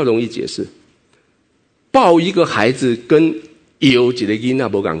语比较容易解释，抱一个孩子跟摇一个囡仔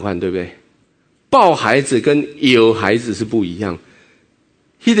不同款，对不对？抱孩子跟摇孩子是不一样。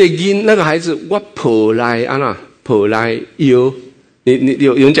那个孩子我抱来抱来摇，你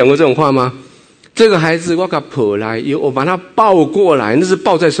有人讲过这种话吗？这个孩子我给他抱来摇，我把他抱过来，那是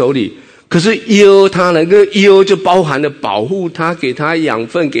抱在手里。可是摇他，那个摇就包含了保护他，给他养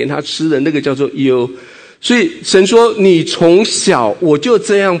分，给他吃的，那个叫做摇。所以神说，你从小我就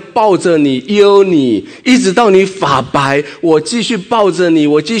这样抱着你，拥你，一直到你发白，我继续抱着你，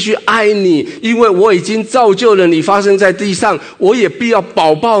我继续爱你，因为我已经造就了你发生在地上，我也必要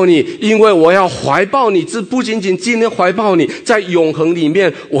保抱你，因为我要怀抱你，这不仅仅今天怀抱你，在永恒里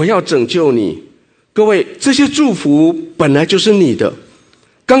面我要拯救你。各位，这些祝福本来就是你的，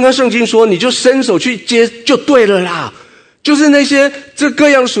刚刚圣经说你就伸手去接就对了啦，就是那些这各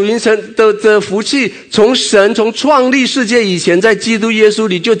样属灵神的福气，从神从创立世界以前，在基督耶稣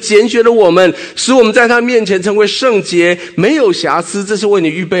里就拣选了我们，使我们在他面前成为圣洁，没有瑕疵，这是为你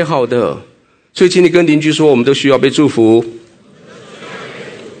预备好的。所以请你跟邻居说，我们都需要被祝福。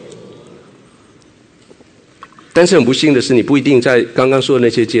但是很不幸的是，你不一定在刚刚说的那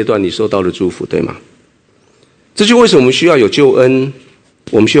些阶段你受到了祝福，对吗？这就为什么我们需要有救恩，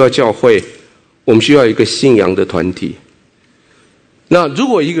我们需要教会，我们需要一个信仰的团体。那如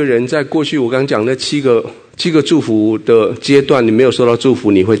果一个人在过去我刚刚讲的七个祝福的阶段，你没有受到祝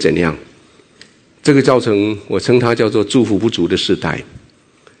福，你会怎样？这个造成我称它叫做祝福不足的世代。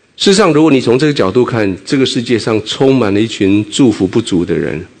事实上，如果你从这个角度看，这个世界上充满了一群祝福不足的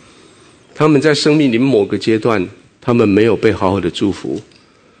人，他们在生命里某个阶段，他们没有被好好的祝福，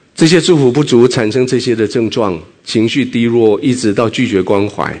这些祝福不足产生这些的症状，情绪低落，一直到拒绝关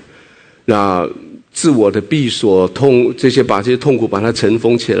怀，那自我的闭锁痛，把这些痛苦把它尘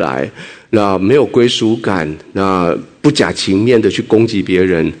封起来，那没有归属感，那不假情面的去攻击别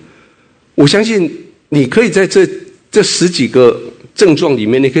人。我相信你可以在这十几个症状里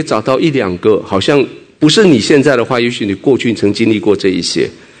面，你可以找到一两个，好像不是你现在的话，也许你过去曾经历过这一些。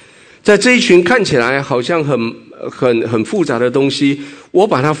在这一群看起来好像很复杂的东西，我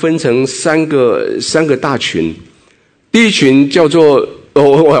把它分成三个大群。第一群叫做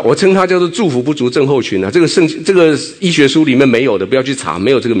我称它叫做祝福不足症候群啊，这个医学书里面没有的，不要去查，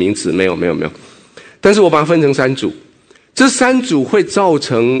没有这个名词，没有。但是我把它分成三组，这三组会造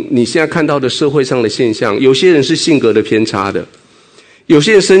成你现在看到的社会上的现象。有些人是性格的偏差的，有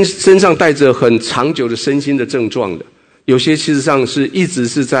些人身上带着很长久的身心的症状的，有些事实上是一直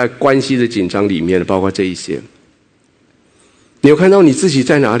是在关系的紧张里面的，包括这一些。你有看到你自己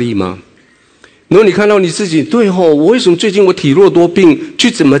在哪里吗？如果你看到你自己，对吼，我为什么最近我体弱多病，去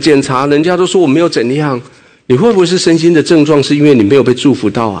怎么检查，人家都说我没有怎样，你会不会是身心的症状是因为你没有被祝福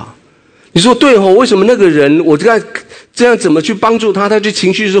到啊？你说对吼，为什么那个人我这样怎么去帮助他，他就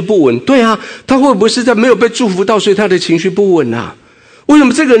情绪就不稳？对啊，他会不会是在没有被祝福到，所以他的情绪不稳啊？为什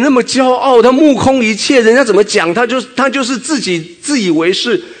么这个人那么骄傲，他目空一切，人家怎么讲他就是自己自以为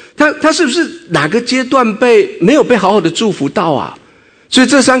是，他是不是哪个阶段没有被好好的祝福到啊？所以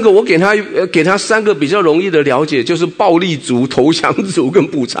这三个我给他三个比较容易的了解，就是暴力族、投降族跟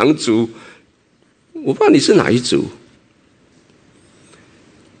补偿族。我不知道你是哪一族。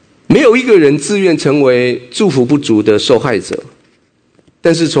没有一个人自愿成为祝福不足的受害者，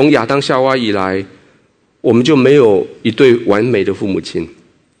但是从亚当夏娃以来，我们就没有一对完美的父母亲。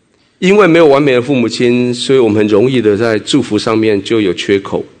因为没有完美的父母亲，所以我们很容易的在祝福上面就有缺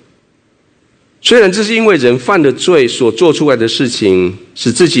口。虽然这是因为人犯的罪所做出来的事情，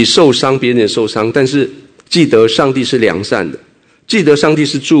使自己受伤，别人也受伤，但是记得上帝是良善的，记得上帝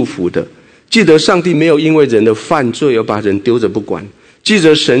是祝福的，记得上帝没有因为人的犯罪而把人丢着不管，记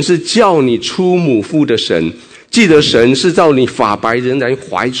得神是叫你出母腹的神，记得神是照你发白仍然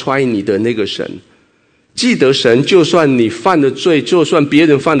怀揣你的那个神，记得神就算你犯了罪，就算别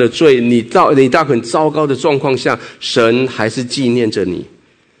人犯了罪，你到很糟糕的状况下，神还是纪念着你。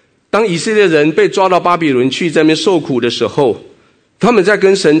当以色列人被抓到巴比伦去，在那边受苦的时候，他们在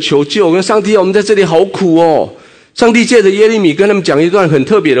跟神求救，跟上帝，我们在这里好苦哦。上帝借着耶利米跟他们讲一段很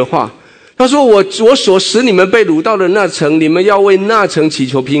特别的话，他说我所使你们被掳到的那城，你们要为那城祈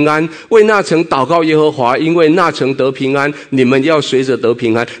求平安，为那城祷告耶和华，因为那城得平安，你们要随着得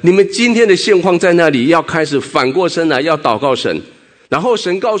平安。你们今天的现况在那里，要开始反过身来，要祷告神。然后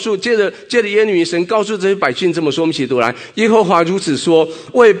神借着耶利米，神告诉这些百姓这么说，我们一起读来：耶和华如此说，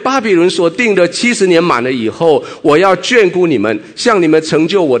为巴比伦所定的70年满了以后，我要眷顾你们，向你们成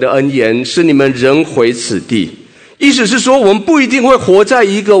就我的恩言，使你们仍回此地。意思是说，我们不一定会活在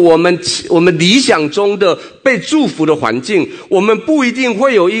一个我们理想中的被祝福的环境，我们不一定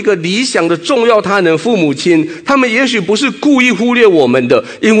会有一个理想的重要他人父母亲，他们也许不是故意忽略我们的，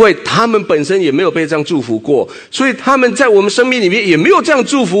因为他们本身也没有被这样祝福过，所以他们在我们生命里面也没有这样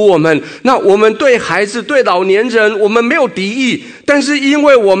祝福我们。那我们对孩子、对老年人，我们没有敌意，但是因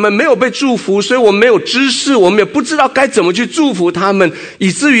为我们没有被祝福，所以我们没有知识，我们也不知道该怎么去祝福他们，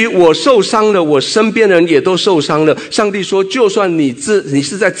以至于我受伤了，我身边的人也都受伤了。上帝说，就算你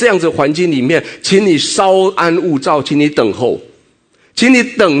是在这样子环境里面，请你稍安勿躁，请你等候。请你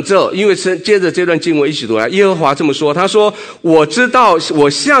等着，因为接着这段经文一起读来，耶和华这么说，他说：我知道我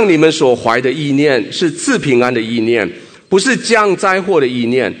向你们所怀的意念是赐平安的意念，不是降灾祸的意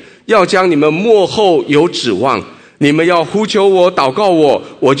念，要将你们末后有指望。你们要呼求我，祷告我，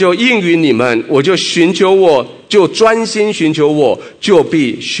我就应允你们；我就寻求我，就专心寻求我，就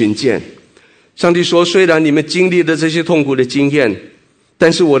必寻见。上帝说，虽然你们经历了这些痛苦的经验，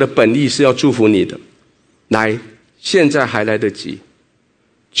但是我的本意是要祝福你的。来，现在还来得及，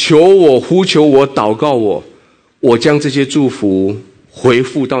求我，呼求我，祷告我，我将这些祝福回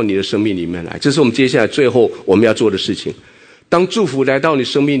复到你的生命里面来。这是我们接下来最后我们要做的事情。当祝福来到你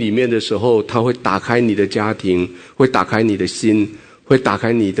生命里面的时候，它会打开你的家庭，会打开你的心，会打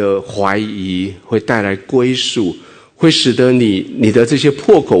开你的怀疑，会带来归属，会使得你的这些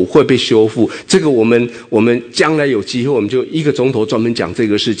破口会被修复。这个我们将来有机会，我们就1个钟头专门讲这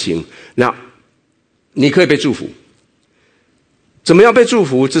个事情。那你可以被祝福，怎么样被祝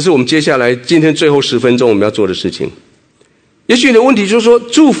福？这是我们接下来今天最后10分钟我们要做的事情。也许你的问题就是说，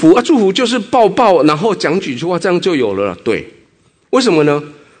祝福就是抱抱，然后讲几句话，这样就有了。对，为什么呢？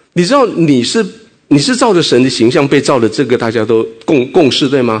你知道你是照着神的形象被造的，这个大家都共识，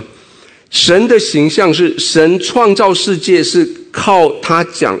对吗？神的形象是神创造世界，是靠他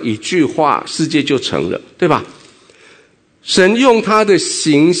讲一句话，世界就成了，对吧？神用他的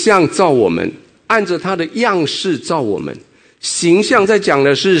形象造我们，按着他的样式造我们。形象在讲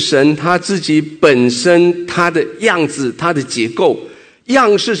的是神他自己本身，他的样子，他的结构。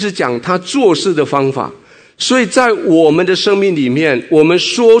样式是讲他做事的方法。所以在我们的生命里面，我们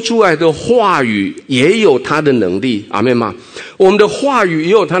说出来的话语也有他的能力，阿们吗？我们的话语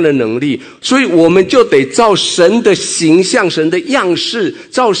也有他的能力，所以我们就得照神的形象，神的样式，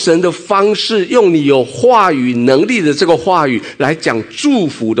照神的方式，用你有话语能力的这个话语来讲祝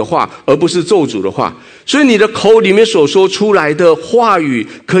福的话，而不是咒诅的话。所以你的口里面所说出来的话语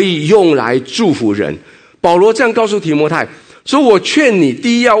可以用来祝福人。保罗这样告诉提摩太，所以我劝你，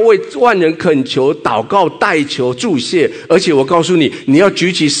第一要为万人恳求、祷告、代求、祝谢，而且我告诉你，你要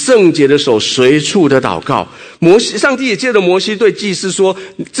举起圣洁的手，随处的祷告。上帝也借着摩西对祭司说，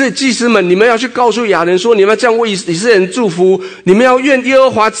这祭司们，你们要去告诉亚人说，你们要这样为以色列人祝福，你们要愿耶和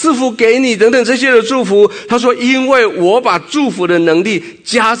华赐福给你，等等这些的祝福。他说，因为我把祝福的能力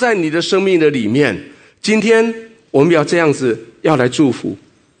加在你的生命的里面。今天我们要这样子，要来祝福，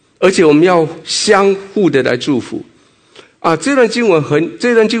而且我们要相互的来祝福。这段经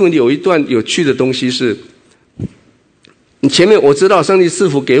文有一段有趣的东西是，前面我知道上帝赐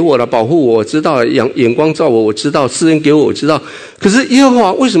福给我了，保护我，我知道眼光照我，我知道赐恩给我，我知道。可是耶和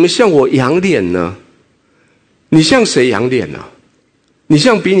华为什么向我仰脸呢？你向谁仰脸呢？你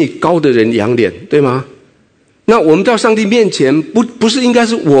向比你高的人仰脸，对吗？那我们到上帝面前，不是应该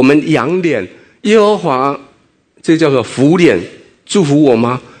是我们仰脸，耶和华这叫做俯脸祝福我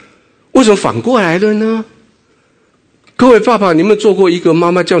吗？为什么反过来了呢？各位爸爸，你们做过一个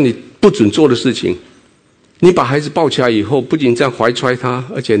妈妈叫你不准做的事情？你把孩子抱起来以后，不仅这样怀揣他，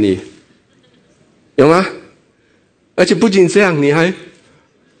而且你有吗？而且不仅这样，你还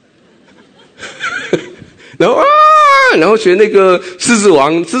然后学那个狮子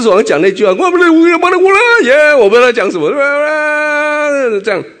王讲那句话，我不能耶，我不知道讲什么，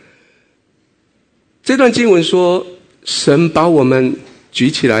这样。这段经文说，神把我们举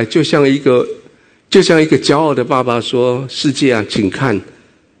起来，就像一个骄傲的爸爸说，世界啊，请看，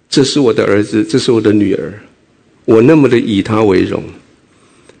这是我的儿子，这是我的女儿，我那么的以他为荣。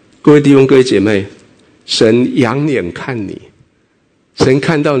各位弟兄各位姐妹，神仰脸看你，神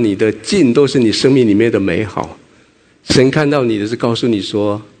看到你的尽都是你生命里面的美好，神看到你的是告诉你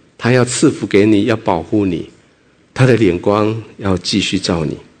说，他要赐福给你，要保护你，他的脸光要继续照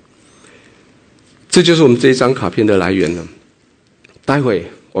你。这就是我们这一张卡片的来源了。待会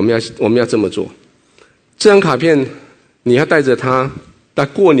我们要这么做。这张卡片你要带着它，在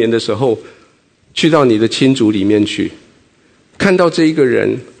过年的时候去到你的亲族里面去，看到这一个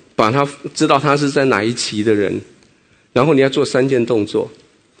人，把他知道他是在哪一期的人，然后你要做3件动作。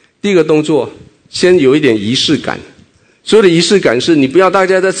第一个动作，先有一点仪式感。所有的仪式感是你不要大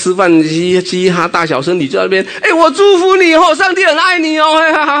家在吃饭嘻嘻哈大小声，你就在那边我祝福你哦，上帝很爱你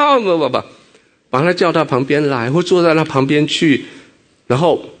哦，不，把他叫到旁边来，或坐在他旁边去，然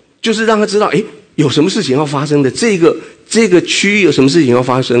后就是让他知道有什么事情要发生的，这个区域有什么事情要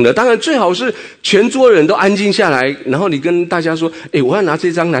发生的。当然最好是全桌人都安静下来，然后你跟大家说我要拿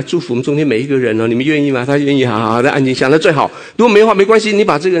这张来祝福我们中间每一个人哦，你们愿意吗？他愿意，好，再安静下，那最好。如果没话没关系，你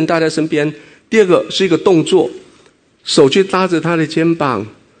把这个人带在身边。第二个是一个动作，手去搭着他的肩膀，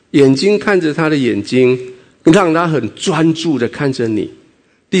眼睛看着他的眼睛，让他很专注的看着你。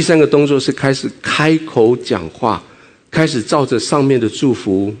第3个动作是开始开口讲话，开始照着上面的祝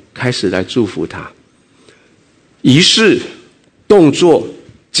福开始来祝福他。仪式、动作、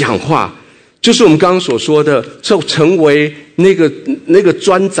讲话，就是我们刚刚所说的，就成为那个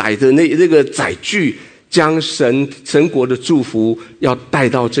专载的那个载具，将神国的祝福要带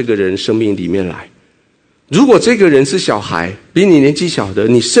到这个人生命里面来。如果这个人是小孩，比你年纪小的，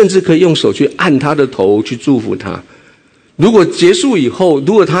你甚至可以用手去按他的头去祝福他。如果结束以后，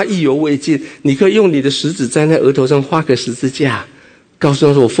如果他意犹未尽，你可以用你的食指在那额头上画个十字架，告诉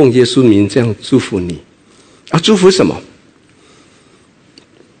他说：“我奉耶稣名这样祝福你。”祝福什么？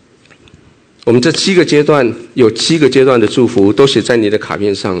我们这7个阶段有7个阶段的祝福，都写在你的卡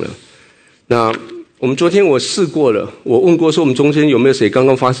片上了。那我们昨天我试过了，我问过说我们中间有没有谁刚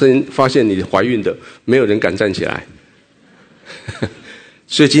刚发现你怀孕的，没有人敢站起来。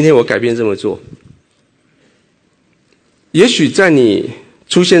所以今天我改变这么做。也许在你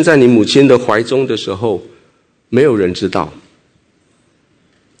出现在你母亲的怀中的时候，没有人知道。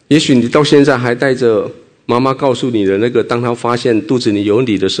也许你到现在还带着妈妈告诉你的那个，当她发现肚子里有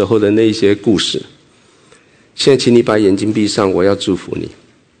你的时候的那一些故事。现在请你把眼睛闭上，我要祝福你。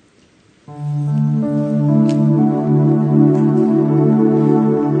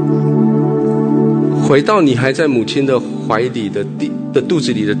回到你还在母亲的怀里的肚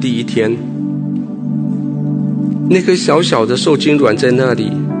子里的第一天，那颗小小的受精卵在那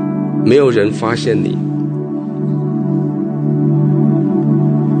里，没有人发现你，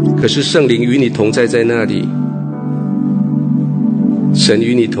可是圣灵与你同在，在那里，神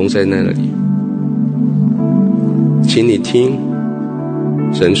与你同在那里。请你听，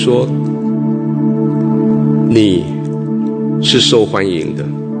神说，你是受欢迎的，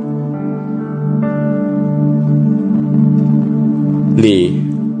你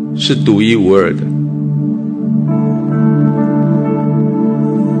是独一无二的，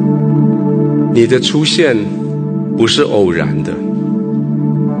你的出现不是偶然的，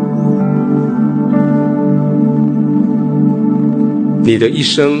你的一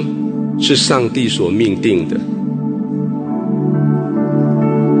生是上帝所命定的，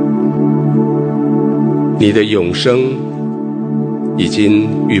你的永生已经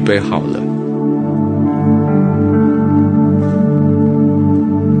预备好了。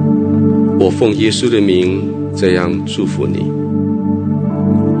我奉耶稣的名这样祝福你，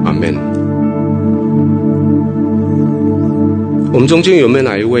阿们。我们中间有没有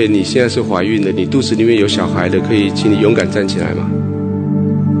哪一位你现在是怀孕的，你肚子里面有小孩的，可以请你勇敢站起来吗？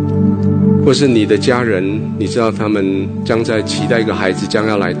或是你的家人，你知道他们将在期待一个孩子将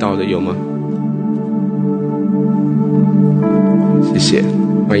要来到的，有吗？谢谢，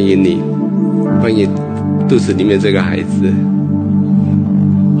欢迎你，欢迎肚子里面这个孩子。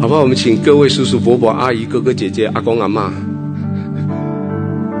好不好？我们请各位叔叔伯伯、阿姨、哥哥姐姐、阿公阿嬷，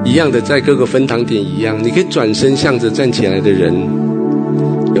一样的在各个分堂点一样，你可以转身向着站起来的人，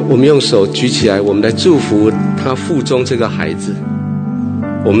我们用手举起来，我们来祝福他腹中这个孩子。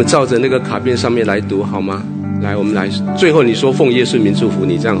我们照着那个卡片上面来读好吗？来，我们来，最后你说奉耶稣名祝福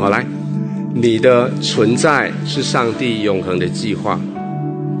你，这样好。来，你的存在是上帝永恒的计划，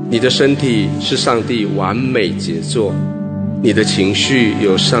你的身体是上帝完美杰作，你的情绪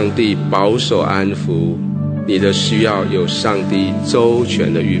有上帝保守安抚，你的需要有上帝周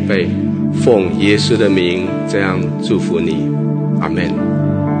全的预备。奉耶稣的名这样祝福你，阿们。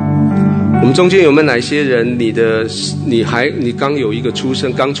我们中间有没有哪些人，你刚有一个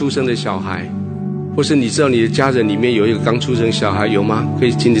刚出生的小孩，或是你知道你的家人里面有一个刚出生小孩，有吗？可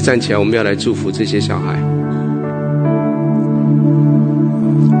以请你站起来，我们要来祝福这些小孩。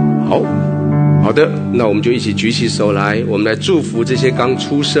好的，那我们就一起举起手来，我们来祝福这些刚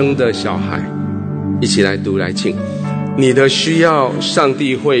出生的小孩。一起来读，来请。你的需要上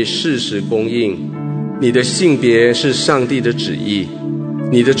帝会适时供应，你的性别是上帝的旨意，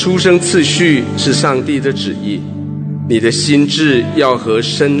你的出生次序是上帝的旨意，你的心智要和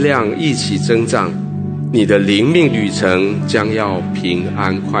身量一起增长，你的灵命旅程将要平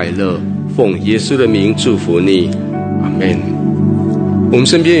安快乐。奉耶稣的名祝福你，阿们。我们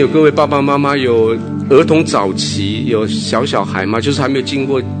身边有各位爸爸妈妈，有儿童早期，有小孩吗？就是还没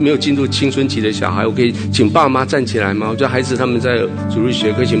有进入青春期的小孩，我可以请爸妈站起来吗？我觉得孩子他们在主日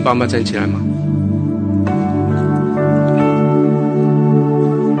学，可以请爸妈站起来吗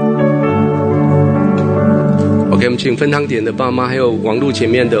？OK， 我们请分堂点的爸妈，还有网络前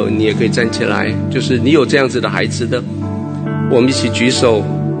面的，你也可以站起来。就是你有这样子的孩子的，我们一起举手，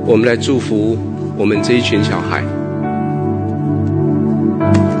我们来祝福我们这一群小孩。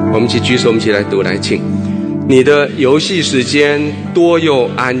我们一起举手，我们一起来读，来请。你的游戏时间多又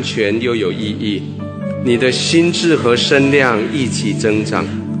安全又有意义，你的心智和身量一起增长，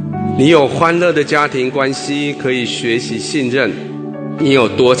你有欢乐的家庭关系，可以学习信任；你有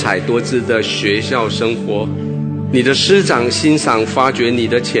多彩多姿的学校生活；你的师长欣赏发掘你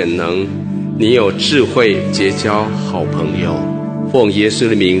的潜能；你有智慧结交好朋友。奉耶稣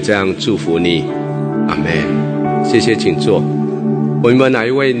的名这样祝福你，阿们。谢谢，请坐。我们哪一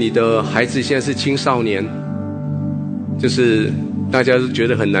位你的孩子现在是青少年？就是大家都觉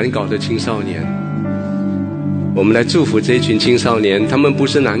得很难搞的青少年。我们来祝福这一群青少年，他们不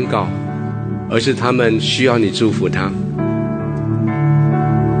是难搞，而是他们需要你祝福他。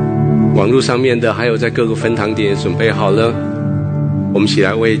网络上面的还有在各个分堂点准备好了，我们一起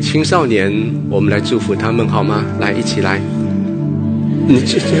来为青少年，我们来祝福他们好吗？来，一起来。你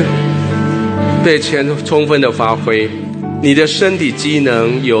被充分的发挥，你的身体机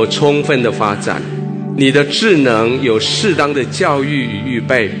能有充分的发展，你的智能有适当的教育与预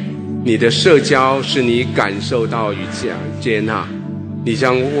备，你的社交使你感受到与接纳，你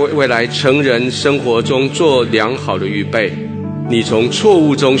将未来成人生活中做良好的预备，你从错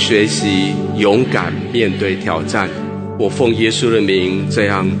误中学习，勇敢面对挑战。我奉耶稣的名这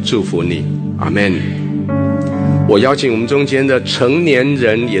样祝福你，阿们。我邀请我们中间的成年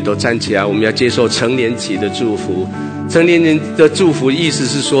人也都站起来，我们要接受成年期的祝福。成年人的祝福意思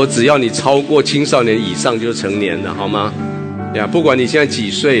是说，只要你超过青少年以上就成年了，好吗？呀，不管你现在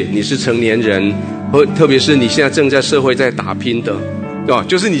几岁，你是成年人，特别是你现在正在社会在打拼的，对吧？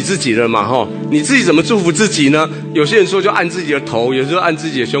就是你自己的嘛，哈，你自己怎么祝福自己呢？有些人说就按自己的头，有时候按自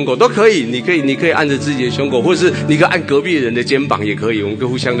己的胸口都可以，你可以按着自己的胸口，或者是你可以按隔壁人的肩膀也可以，我们可以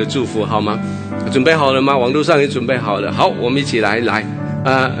互相的祝福，好吗？准备好了吗？网络上也准备好了。好，我们一起来，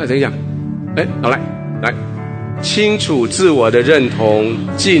等一下，好来，清楚自我的认同，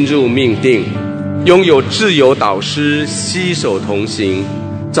进入命定，拥有自由导师，携手同行，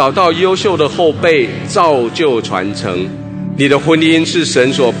找到优秀的后辈，造就传承。你的婚姻是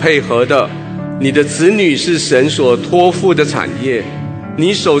神所配合的，你的子女是神所托付的产业，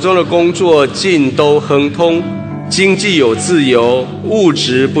你手中的工作尽都亨通，经济有自由，物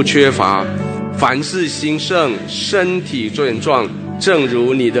质不缺乏，凡事兴盛，身体健壮，正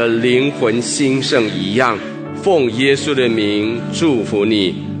如你的灵魂兴盛一样。奉耶稣的名祝福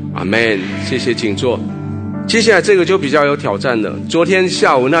你，阿们。谢谢，请坐。接下来这个就比较有挑战了。昨天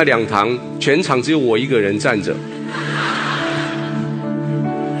下午那2堂，全场只有我一个人站着。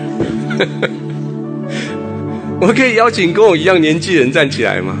我可以邀请跟我一样年纪人站起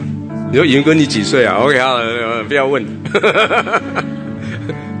来吗？你说云哥你几岁啊 ？OK 好，不要问。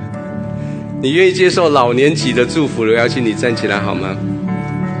你愿意接受老年期的祝福的，邀请你站起来好吗？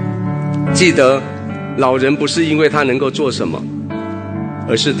记得，老人不是因为他能够做什么，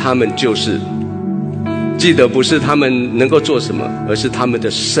而是他们就是。记得不是他们能够做什么，而是他们的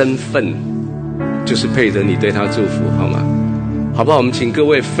身份就是配得你对他祝福，好吗？好不好？我们请各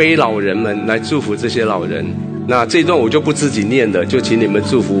位非老人们来祝福这些老人。那这一段我就不自己念了，就请你们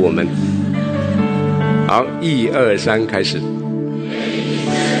祝福我们。好，1、2、3，开始。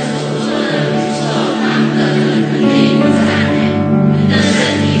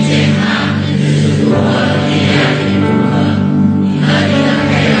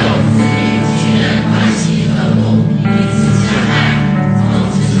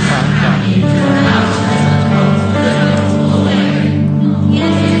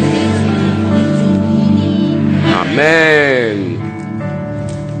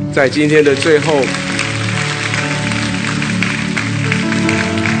在今天的最后，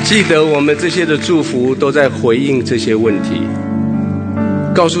记得我们这些的祝福都在回应这些问题，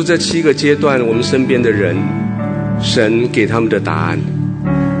告诉这7个阶段我们身边的人，神给他们的答案。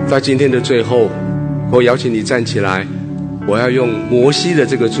在今天的最后，我邀请你站起来，我要用摩西的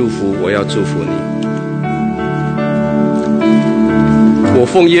这个祝福，我要祝福你。我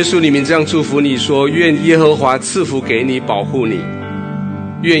奉耶稣里面这样祝福你说，愿耶和华赐福给你，保护你。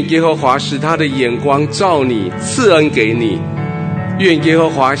愿耶和华使他的眼光照你，赐恩给你。愿耶和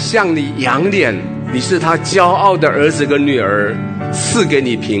华向你扬脸，你是他骄傲的儿子跟女儿，赐给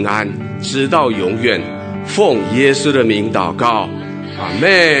你平安，直到永远。奉耶稣的名祷告，阿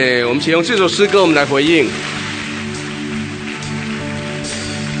们。我们请用这首诗歌，我们来回应。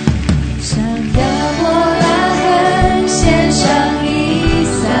想要我来很献上一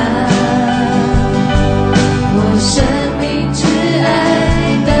撒，我生命之爱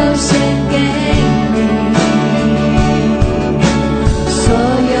都献给你，所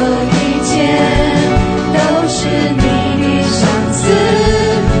有一切都是你的赏赐，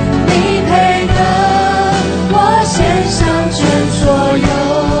你配得我献上全所有。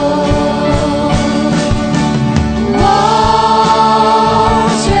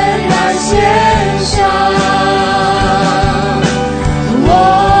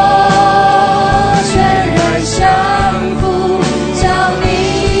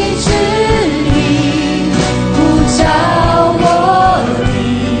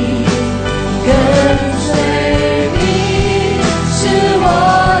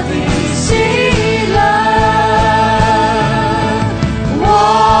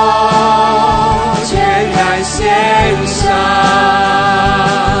献上，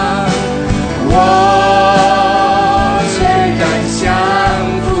我全然降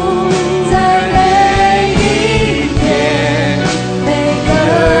服在每一天每个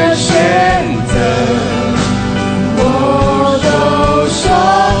选择，我都说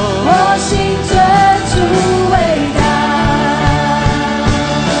我心尊主伟大，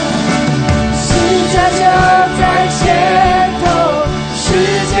世界就在前头，世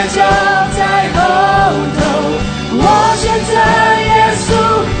界就在后头，我选择耶稣，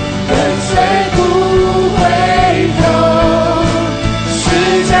跟随不回头。世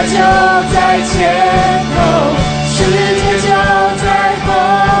界就在前头，世界就在后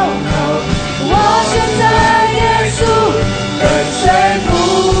头，我选择耶稣，跟随不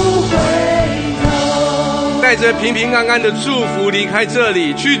回头。带着平平安安的祝福离开这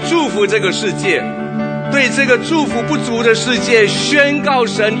里，去祝福这个世界，对这个祝福不足的世界宣告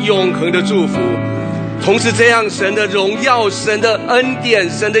神永恒的祝福。同时这样，神的荣耀、神的恩典、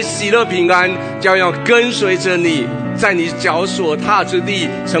神的喜乐平安将要跟随着你，在你脚所踏之地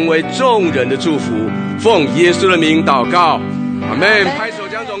成为众人的祝福。奉耶稣的名祷告，阿们。拍手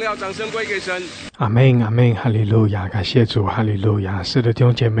将荣耀掌声归给神。阿们，阿们，哈利路亚，感谢主，哈利路亚。是的，弟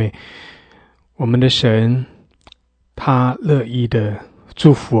兄姐妹，我们的神他乐意的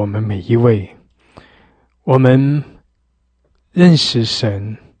祝福我们每一位。我们认识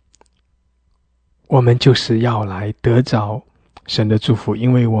神，我们就是要来得着神的祝福，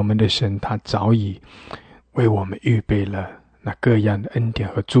因为我们的神他早已为我们预备了那各样的恩典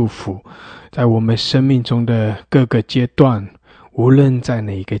和祝福，在我们生命中的各个阶段，无论在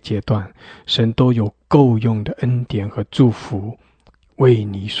哪一个阶段，神都有够用的恩典和祝福为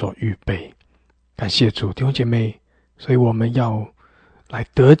你所预备。感谢主，弟兄姐妹，所以我们要来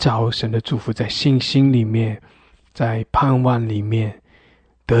得着神的祝福，在信心里面，在盼望里面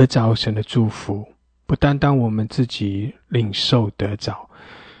得着神的祝福，不单单我们自己领受得着，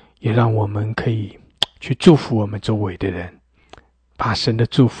也让我们可以去祝福我们周围的人，把神的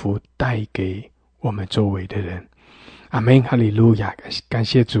祝福带给我们周围的人。阿们，哈利路亚，感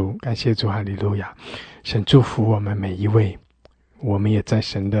谢主，感谢主，哈利路亚。神祝福我们每一位，我们也在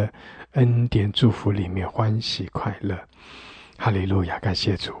神的恩典祝福里面欢喜快乐。哈利路亚，感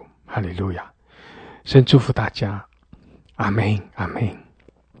谢主，哈利路亚。神祝福大家，阿们，阿们。